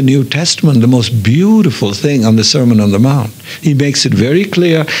in the New Testament the most beautiful thing on the Sermon on the Mount. He makes it very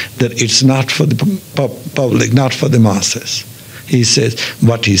clear that it's not for the public, not for the masses. He says,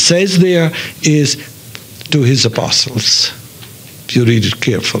 what he says there is to his apostles, if you read it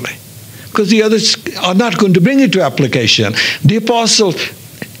carefully. Because the others are not going to bring it to application. The apostle,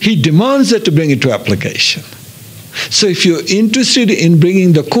 he demands that to bring it to application. So if you're interested in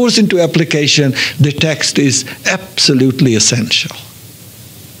bringing the Course into application, the text is absolutely essential.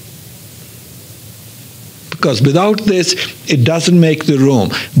 Because without this, it doesn't make the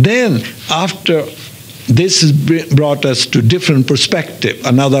room. Then, after this has brought us to different perspective,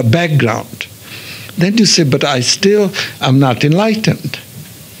 another background, then you say, but I still am not enlightened.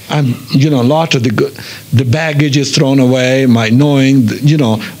 a lot of the baggage is thrown away, my knowing,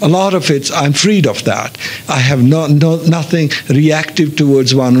 a lot of it, I'm freed of that. I have nothing reactive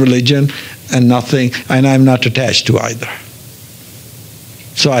towards one religion and I'm not attached to either.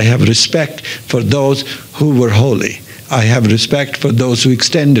 So I have respect for those who were holy. I have respect for those who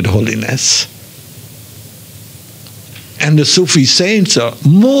extended holiness. And the Sufi saints are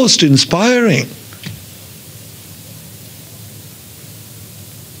most inspiring.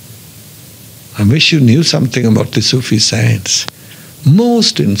 I wish you knew something about the Sufi saints.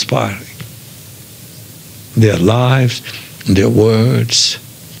 Most inspiring. Their lives, their words.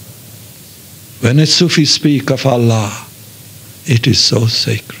 When a Sufi speaks of Allah, it is so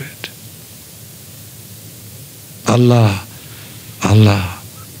sacred. Allah, Allah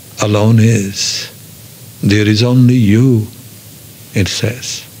alone is. There is only you, it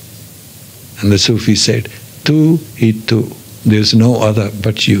says. And the Sufi said, Tu hi tu. There is no other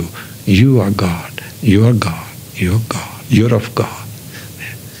but you. You are God. You are God. You are God. You're of God.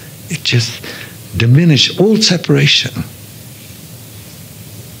 It just diminishes all separation.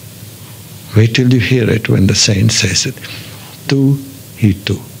 Wait till you hear it when the saint says it. Tu hi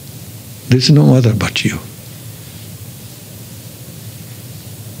tu. There's no other but you.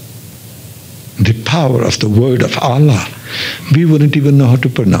 The power of the word of Allah, we wouldn't even know how to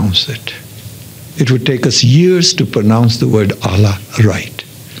pronounce it. It would take us years to pronounce the word Allah right.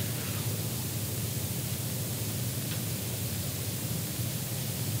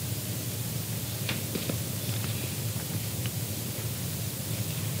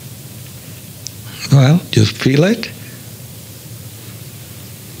 Well, just feel it.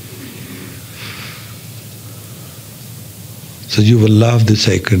 So you will love the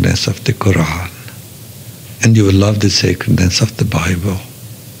sacredness of the Quran, and you will love the sacredness of the Bible.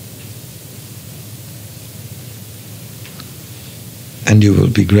 And you will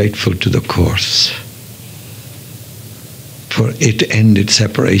be grateful to the Course, for it ended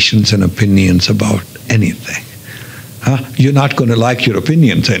separations and opinions about anything. You're not going to like your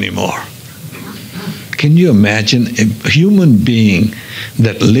opinions anymore. Can you imagine a human being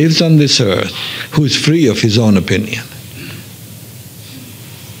that lives on this earth who is free of his own opinion?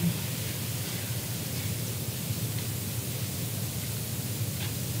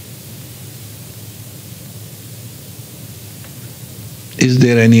 Is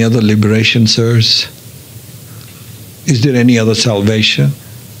there any other liberation, sirs? Is there any other salvation?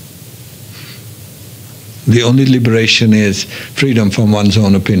 The only liberation is freedom from one's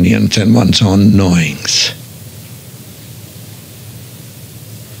own opinions and one's own knowings.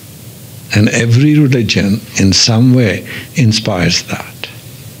 And every religion in some way inspires that.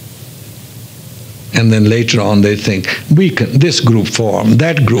 And then later on they think, this group form,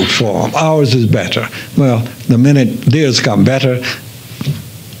 that group form, ours is better. Well, the minute theirs come better,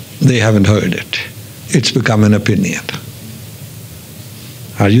 they haven't heard it. It's become an opinion.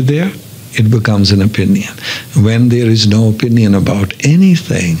 Are you there? It becomes an opinion. When there is no opinion about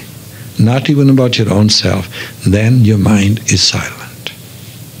anything, not even about your own self, then your mind is silent.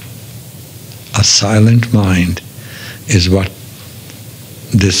 A silent mind is what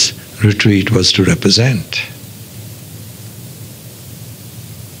this retreat was to represent.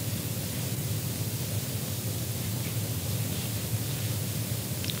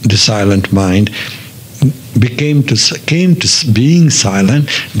 The silent mind came to being silent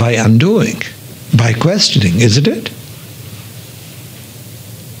by undoing, by questioning, isn't it?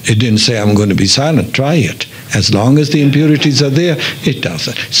 It didn't say, I'm going to be silent, try it. As long as the impurities are there, it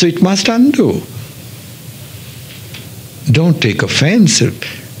doesn't. So it must undo. Don't take offense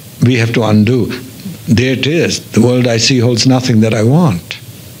if we have to undo. There it is. The world I see holds nothing that I want.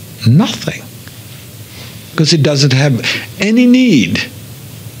 Nothing. Because it doesn't have any need.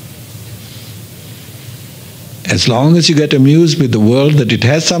 As long as you get amused with the world that it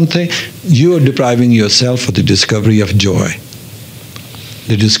has something, you are depriving yourself of the discovery of joy,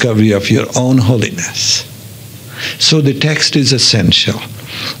 the discovery of your own holiness. So the text is essential.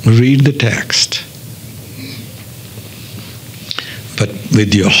 Read the text. But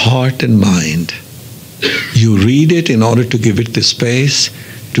with your heart and mind, you read it in order to give it the space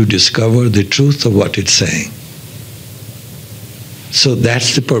to discover the truth of what it's saying. So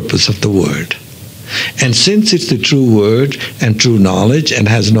that's the purpose of the word. And since it's the true word and true knowledge and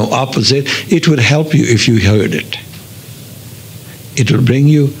has no opposite, it would help you if you heard it. It will bring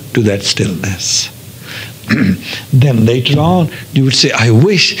you to that stillness. Then later on, you would say, I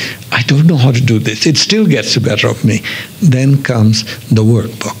don't know how to do this. It still gets the better of me. Then comes the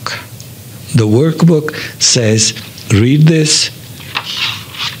workbook. The workbook says, read this,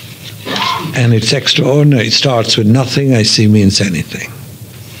 and it's extraordinary. It starts with nothing I see means anything.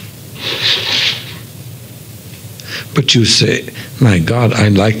 But you say, my God, I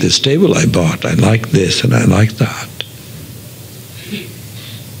like this table I bought, I like this and I like that.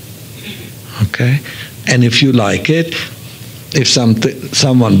 Okay? And if you like it, if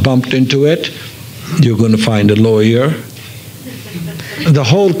someone bumped into it, you're going to find a lawyer. The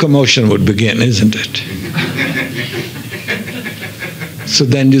whole commotion would begin, isn't it? So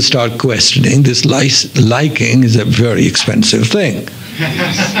then you start questioning, this liking is a very expensive thing.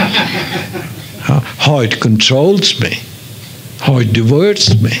 How it controls me, how it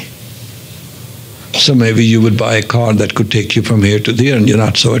diverts me. So maybe you would buy a car that could take you from here to there and you're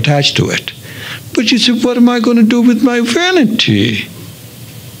not so attached to it. But you say, what am I going to do with my vanity?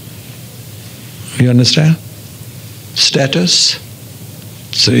 You understand? Status.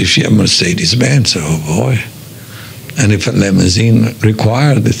 So if you're a Mercedes-Benz, oh boy. And if a limousine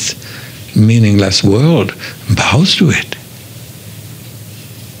required this meaningless world, bows to it.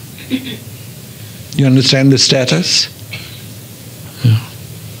 You understand the status? Yeah.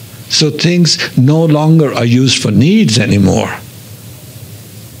 So things no longer are used for needs anymore.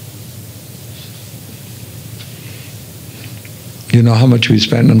 You know how much we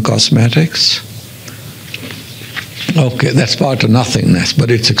spend on cosmetics? Okay, that's part of nothingness, but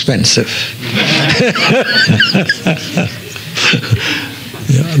it's expensive.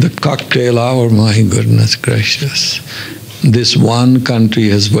 Yeah, the cocktail hour, my goodness gracious. This one country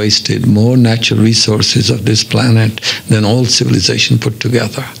has wasted more natural resources of this planet than all civilization put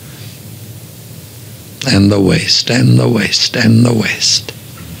together. And the waste, and the waste, and the waste.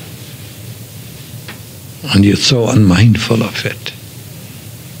 And you're so unmindful of it.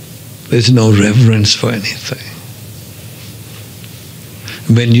 There's no reverence for anything.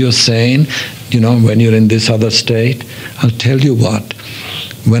 When you're sane, when you're in this other state, I'll tell you what,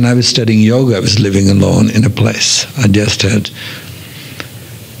 when I was studying yoga, I was living alone in a place. I just had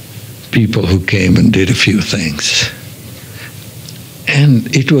people who came and did a few things.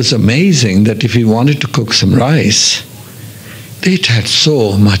 And it was amazing that if you wanted to cook some rice, it had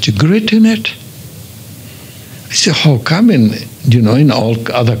so much grit in it. I said, how come in all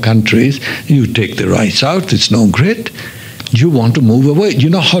other countries, you take the rice out, there's no grit. You want to move away. You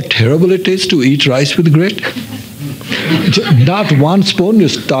know how terrible it is to eat rice with grit? Not one spoon, you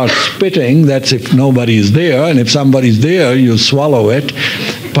start spitting, that's if nobody is there, and if somebody's there, you swallow it.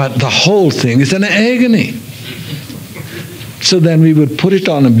 But the whole thing is an agony. So then we would put it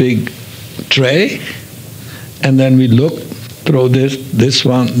on a big tray, and then we look, throw this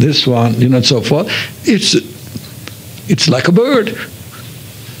one, and so forth. It's like a bird.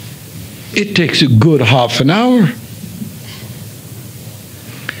 It takes a good half an hour.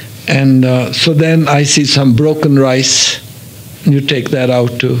 And so then I see some broken rice, and you take that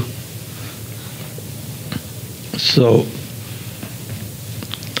out too. So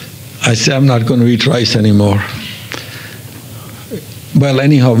I say, I'm not going to eat rice anymore. Well,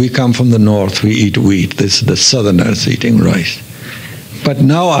 anyhow, we come from the north, we eat wheat. This is the southerners eating rice. But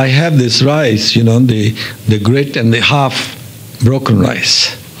now I have this rice, the grit and the half broken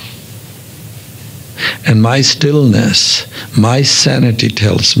rice. And my stillness, my sanity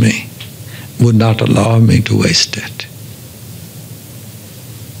tells me, would not allow me to waste it.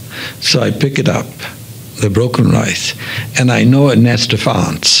 So I pick it up, the broken rice, and I know a nest of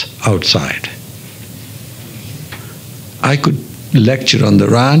ants outside. I could lecture on the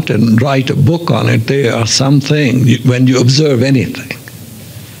rant and write a book on it. There are something, when you observe anything,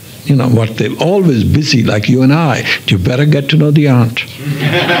 what they're always busy, like you and I. You better get to know the ant.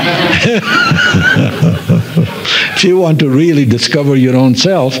 If you want to really discover your own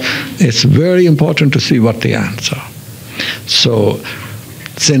self, it's very important to see what the ants are. So,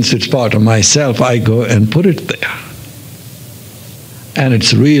 since it's part of myself, I go and put it there. And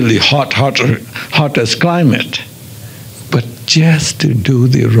it's really hot as climate. But just to do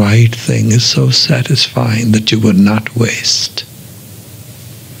the right thing is so satisfying that you would not waste.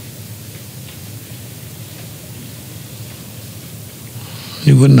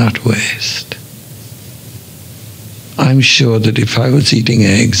 You would not waste. I'm sure that if I was eating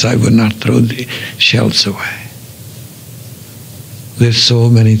eggs, I would not throw the shells away. There's so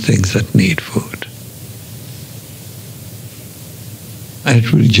many things that need food. And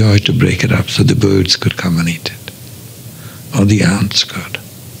it would be joy to break it up so the birds could come and eat it. Or the ants could.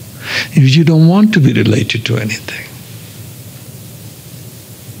 If you don't want to be related to anything.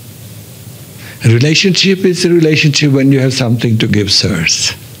 A relationship is a relationship when you have something to give,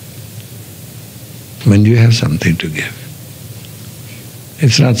 sirs. When you have something to give.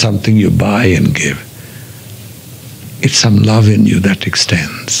 It's not something you buy and give. It's some love in you that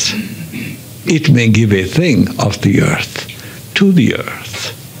extends. It may give a thing of the earth to the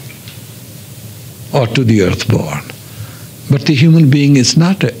earth, or to the earthborn, But the human being is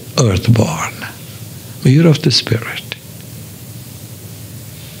not earthborn. We are of the Spirit.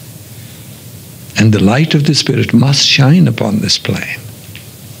 And the light of the Spirit must shine upon this plane.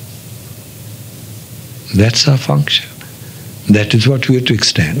 That's our function. That is what we are to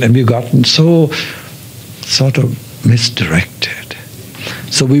extend. And we've gotten so sort of misdirected.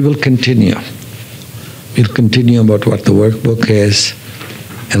 So we will continue. We'll continue about what the workbook is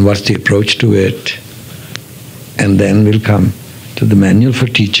and what's the approach to it. And then we'll come to the manual for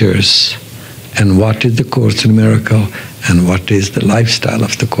teachers and what is the Course in Miracle and what is the lifestyle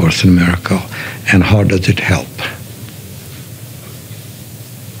of the Course in Miracle and how does it help.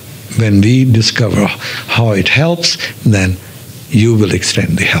 When we discover how it helps, then you will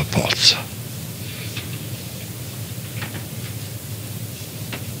extend the help also.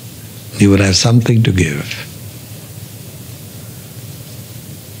 You will have something to give.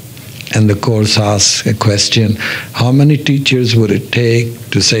 And the Course asks a question, how many teachers would it take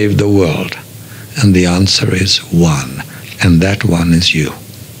to save the world? And the answer is one, and that one is you.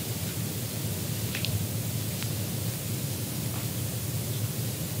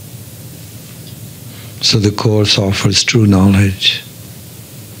 So the Course offers true knowledge.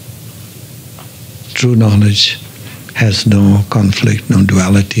 True knowledge has no conflict, no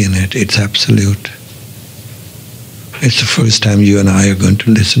duality in it. It's absolute. It's the first time you and I are going to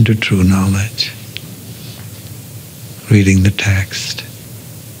listen to true knowledge. Reading the text.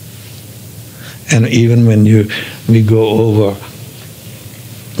 And even when we go over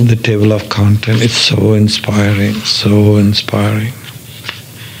the table of content, it's so inspiring, so inspiring.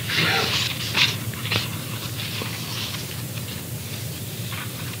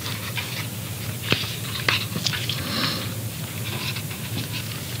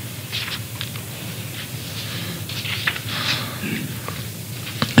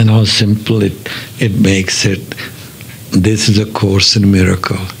 And how simple it makes it. This is a Course in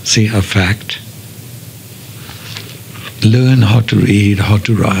Miracle. See, a fact. Learn how to read, how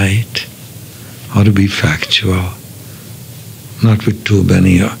to write, how to be factual. Not with too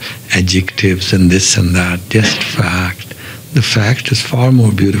many adjectives and this and that, just fact. The fact is far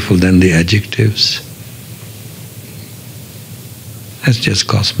more beautiful than the adjectives. That's just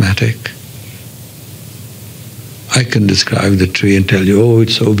cosmetic. I can describe the tree and tell you, oh,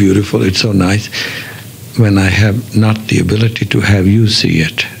 it's so beautiful, it's so nice, when I have not the ability to have you see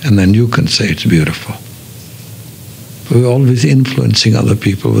it, and then you can say it's beautiful. We're always influencing other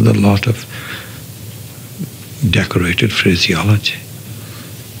people with a lot of decorated phraseology.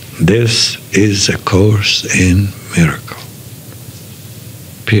 This is a Course in Miracle.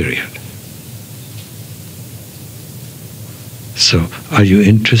 Period. So, are you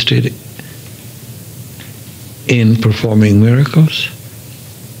interested in performing miracles?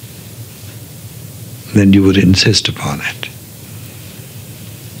 Then you would insist upon it.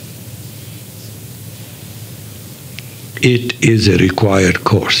 It is a required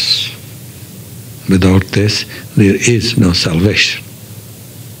course. Without this, there is no salvation.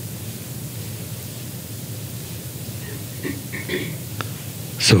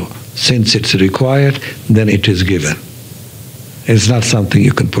 So, since it's required, then it is given. It's not something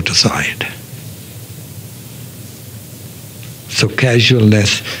you can put aside. So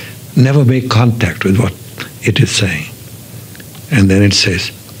casualness, never make contact with what it is saying. And then it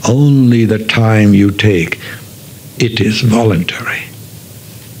says, only the time you take, it is voluntary.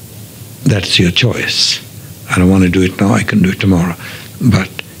 That's your choice. I don't want to do it now, I can do it tomorrow. But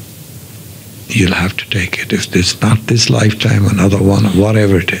you'll have to take it. If it's not this lifetime, another one, or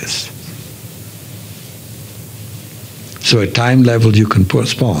whatever it is. So at time level you can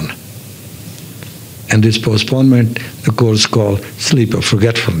postpone. And this postponement, the Course called sleep of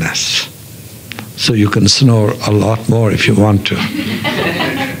forgetfulness. So you can snore a lot more if you want to.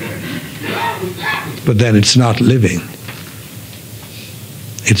 But then it's not living.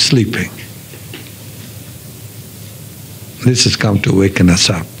 It's sleeping. This has come to waken us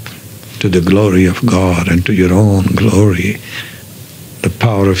up to the glory of God and to your own glory, the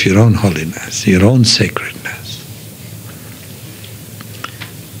power of your own holiness, your own sacredness.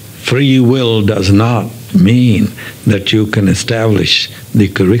 Free will does not mean that you can establish the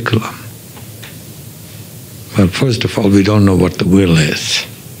curriculum. Well, first of all, we don't know what the will is.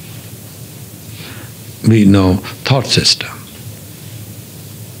 We know thought system.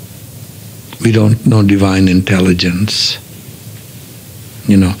 We don't know divine intelligence,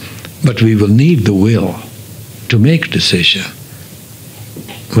 but we will need the will to make a decision.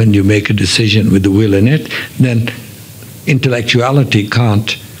 When you make a decision with the will in it, then intellectuality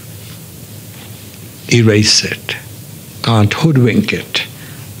can't erase it, can't hoodwink it,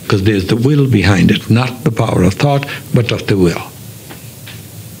 because there's the will behind it, not the power of thought, but of the will.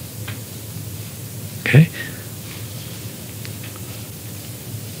 Okay?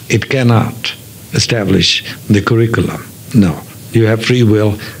 It cannot establish the curriculum. No. You have free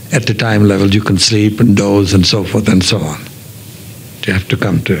will. At the time level, you can sleep and doze and so forth and so on. You have to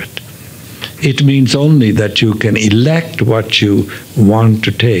come to it. It means only that you can elect what you want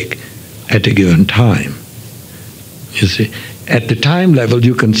to take at a given time. You see, at the time level,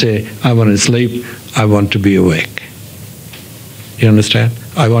 you can say, I want to sleep, I want to be awake. You understand?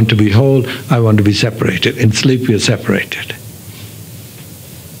 I want to be whole, I want to be separated. In sleep, you're separated.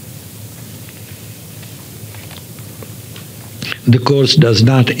 The Course does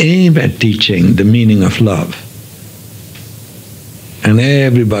not aim at teaching the meaning of love. And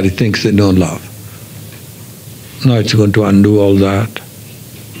everybody thinks they know love. No, it's going to undo all that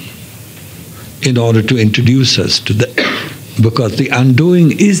in order to introduce us to because the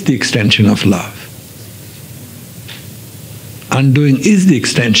undoing is the extension of love. Undoing is the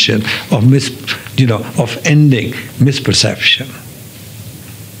extension of of ending misperception.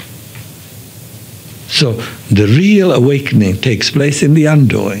 So the real awakening takes place in the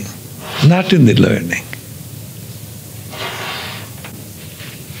undoing, not in the learning.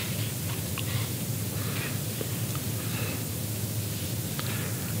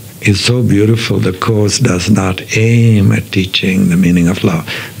 It's so beautiful. The Course does not aim at teaching the meaning of love.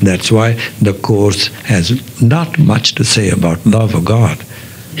 That's why the Course has not much to say about love of God.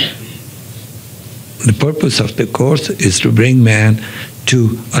 The purpose of the Course is to bring man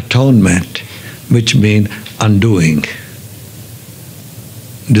to atonement, which means undoing,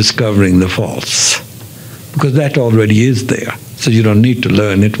 discovering the false. Because that already is there. So you don't need to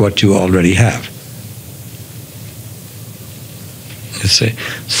learn it, what you already have. You see?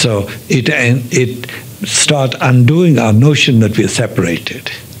 So it starts undoing our notion that we are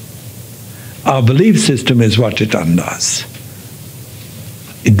separated. Our belief system is what it undoes.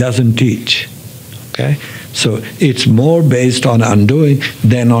 It doesn't teach. Okay? So it's more based on undoing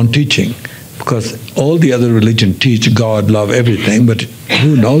than on teaching. Because all the other religions teach God, love, everything, but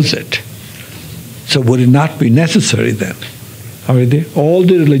who knows it? So would it not be necessary then? Are they? All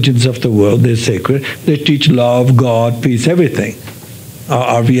the religions of the world, they're sacred. They teach love, God, peace, everything.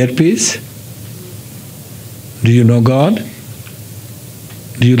 Are we at peace? Do you know God?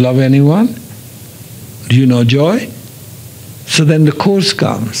 Do you love anyone? Do you know joy? So then the Course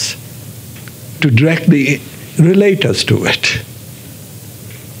comes to directly relate us to it.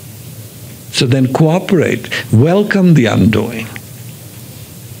 So then cooperate, welcome the undoing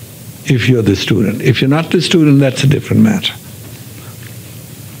if you're the student. If you're not the student, that's a different matter.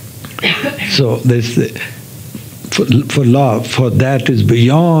 So there's for love, for that is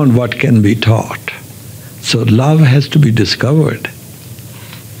beyond what can be taught. So love has to be discovered.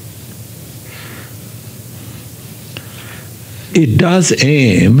 It does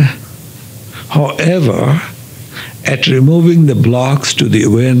aim, however, at removing the blocks to the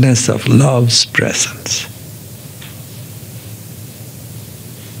awareness of love's presence.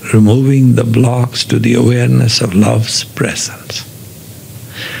 Removing the blocks to the awareness of love's presence.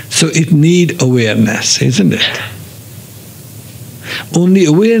 So it needs awareness, isn't it? Only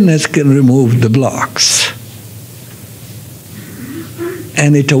awareness can remove the blocks.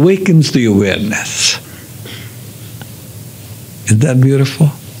 And it awakens the awareness. Isn't that beautiful?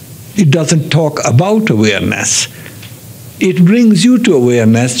 It doesn't talk about awareness. It brings you to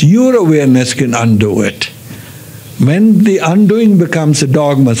awareness. Your awareness can undo it. When the undoing becomes a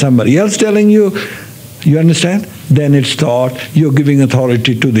dogma, somebody else telling you, you understand? Then it's thought, you're giving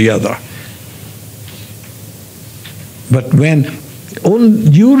authority to the other. But when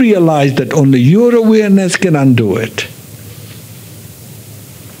you realize that only your awareness can undo it,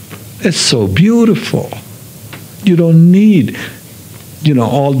 it's so beautiful. You don't need,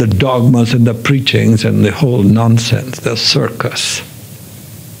 all the dogmas and the preachings and the whole nonsense, the circus.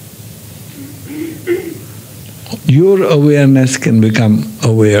 Your awareness can become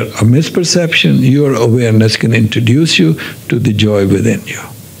aware of misperception. Your awareness can introduce you to the joy within you.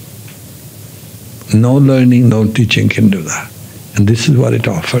 No learning, no teaching can do that. And this is what it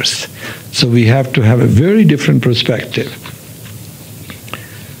offers. So we have to have a very different perspective.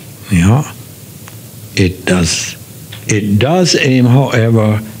 It does aim,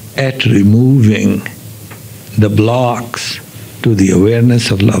 however, at removing the blocks to the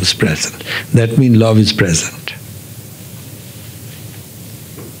awareness of love's presence. That means love is present.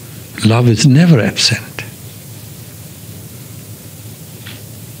 Love is never absent.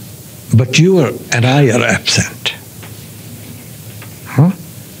 But you and I are absent. Huh?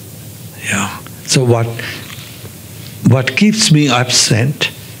 Yeah. So what keeps me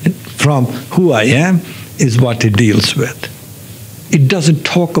absent from who I am is what it deals with. It doesn't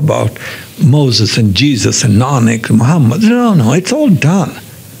talk about Moses and Jesus and Nanak and Muhammad. No, it's all done.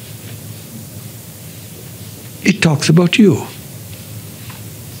 It talks about you.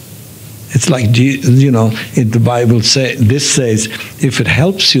 It's like, the Bible this says, if it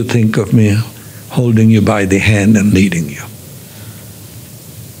helps you, think of me holding you by the hand and leading you.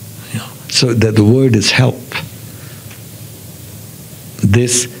 So that the word is help.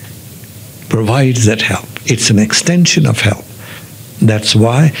 This provides that help. It's an extension of help. That's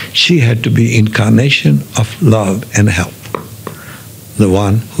why she had to be incarnation of love and help, the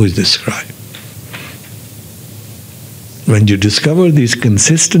one who is described. When you discover these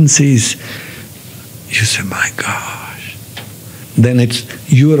consistencies, you say, my gosh. Then it's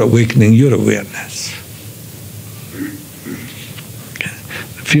your awakening, your awareness. Okay.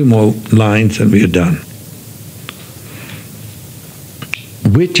 A few more lines and we are done.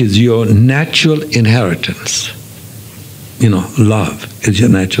 Which is your natural inheritance? Love is your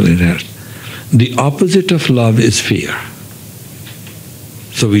natural inheritance. The opposite of love is fear.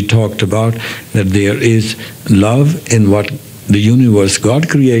 So we talked about that there is love in what the universe God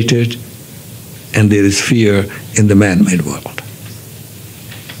created, and there is fear in the man-made world.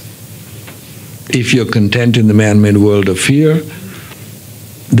 If you're content in the man-made world of fear,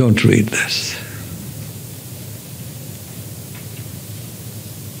 don't read this.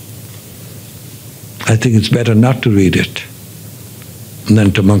 I think it's better not to read it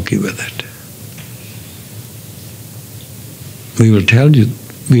than to monkey with it. We will tell you,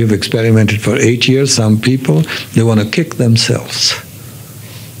 we have experimented for 8 years. Some people, they want to kick themselves.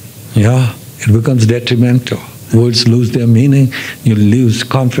 Yeah, it becomes detrimental. Words lose their meaning. You lose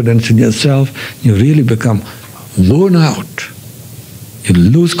confidence in yourself. You really become worn out. You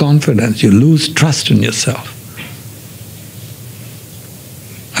lose confidence. You lose trust in yourself.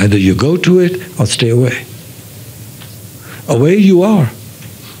 Either you go to it or stay away. Away you are.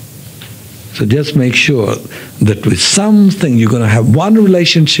 So just make sure that with something you're going to have one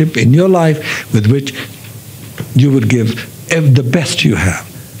relationship in your life with which you would give the best you have.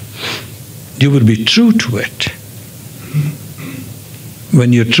 You would be true to it.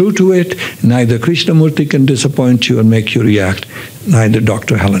 When you're true to it, neither Krishnamurti can disappoint you and make you react, neither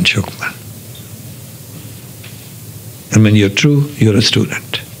Dr. Helen Schuckman. And when you're true, you're a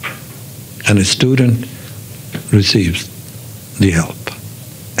student. And a student receives the help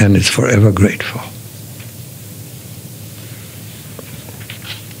and is forever grateful.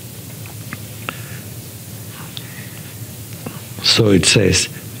 So it says,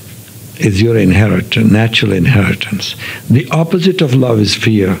 is your inheritance, natural inheritance. The opposite of love is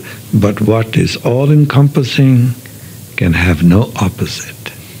fear, but what is all-encompassing can have no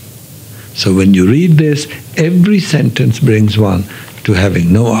opposite. So when you read this, every sentence brings one to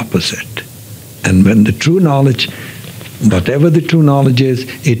having no opposite. And when the true knowledge, whatever the true knowledge is,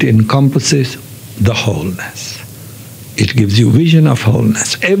 it encompasses the wholeness. It gives you vision of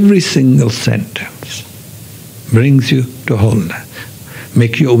wholeness. Every single sentence brings you to wholeness.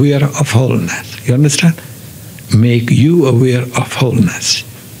 Make you aware of wholeness. You understand? Make you aware of wholeness.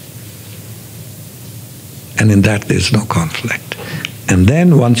 And in that there's no conflict. And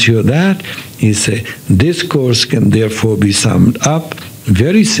then once you're that, you say, this course can therefore be summed up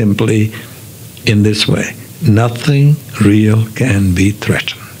very simply in this way. Nothing real can be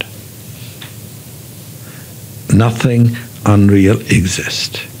threatened. Nothing unreal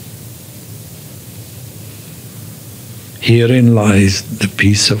exists. Herein lies the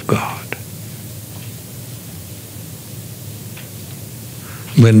peace of God.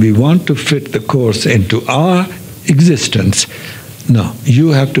 When we want to fit the course into our existence, no, you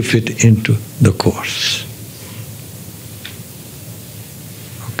have to fit into the course.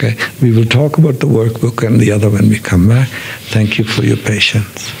 Okay? We will talk about the workbook and the other when we come back. Thank you for your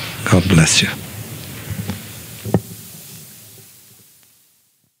patience. God bless you.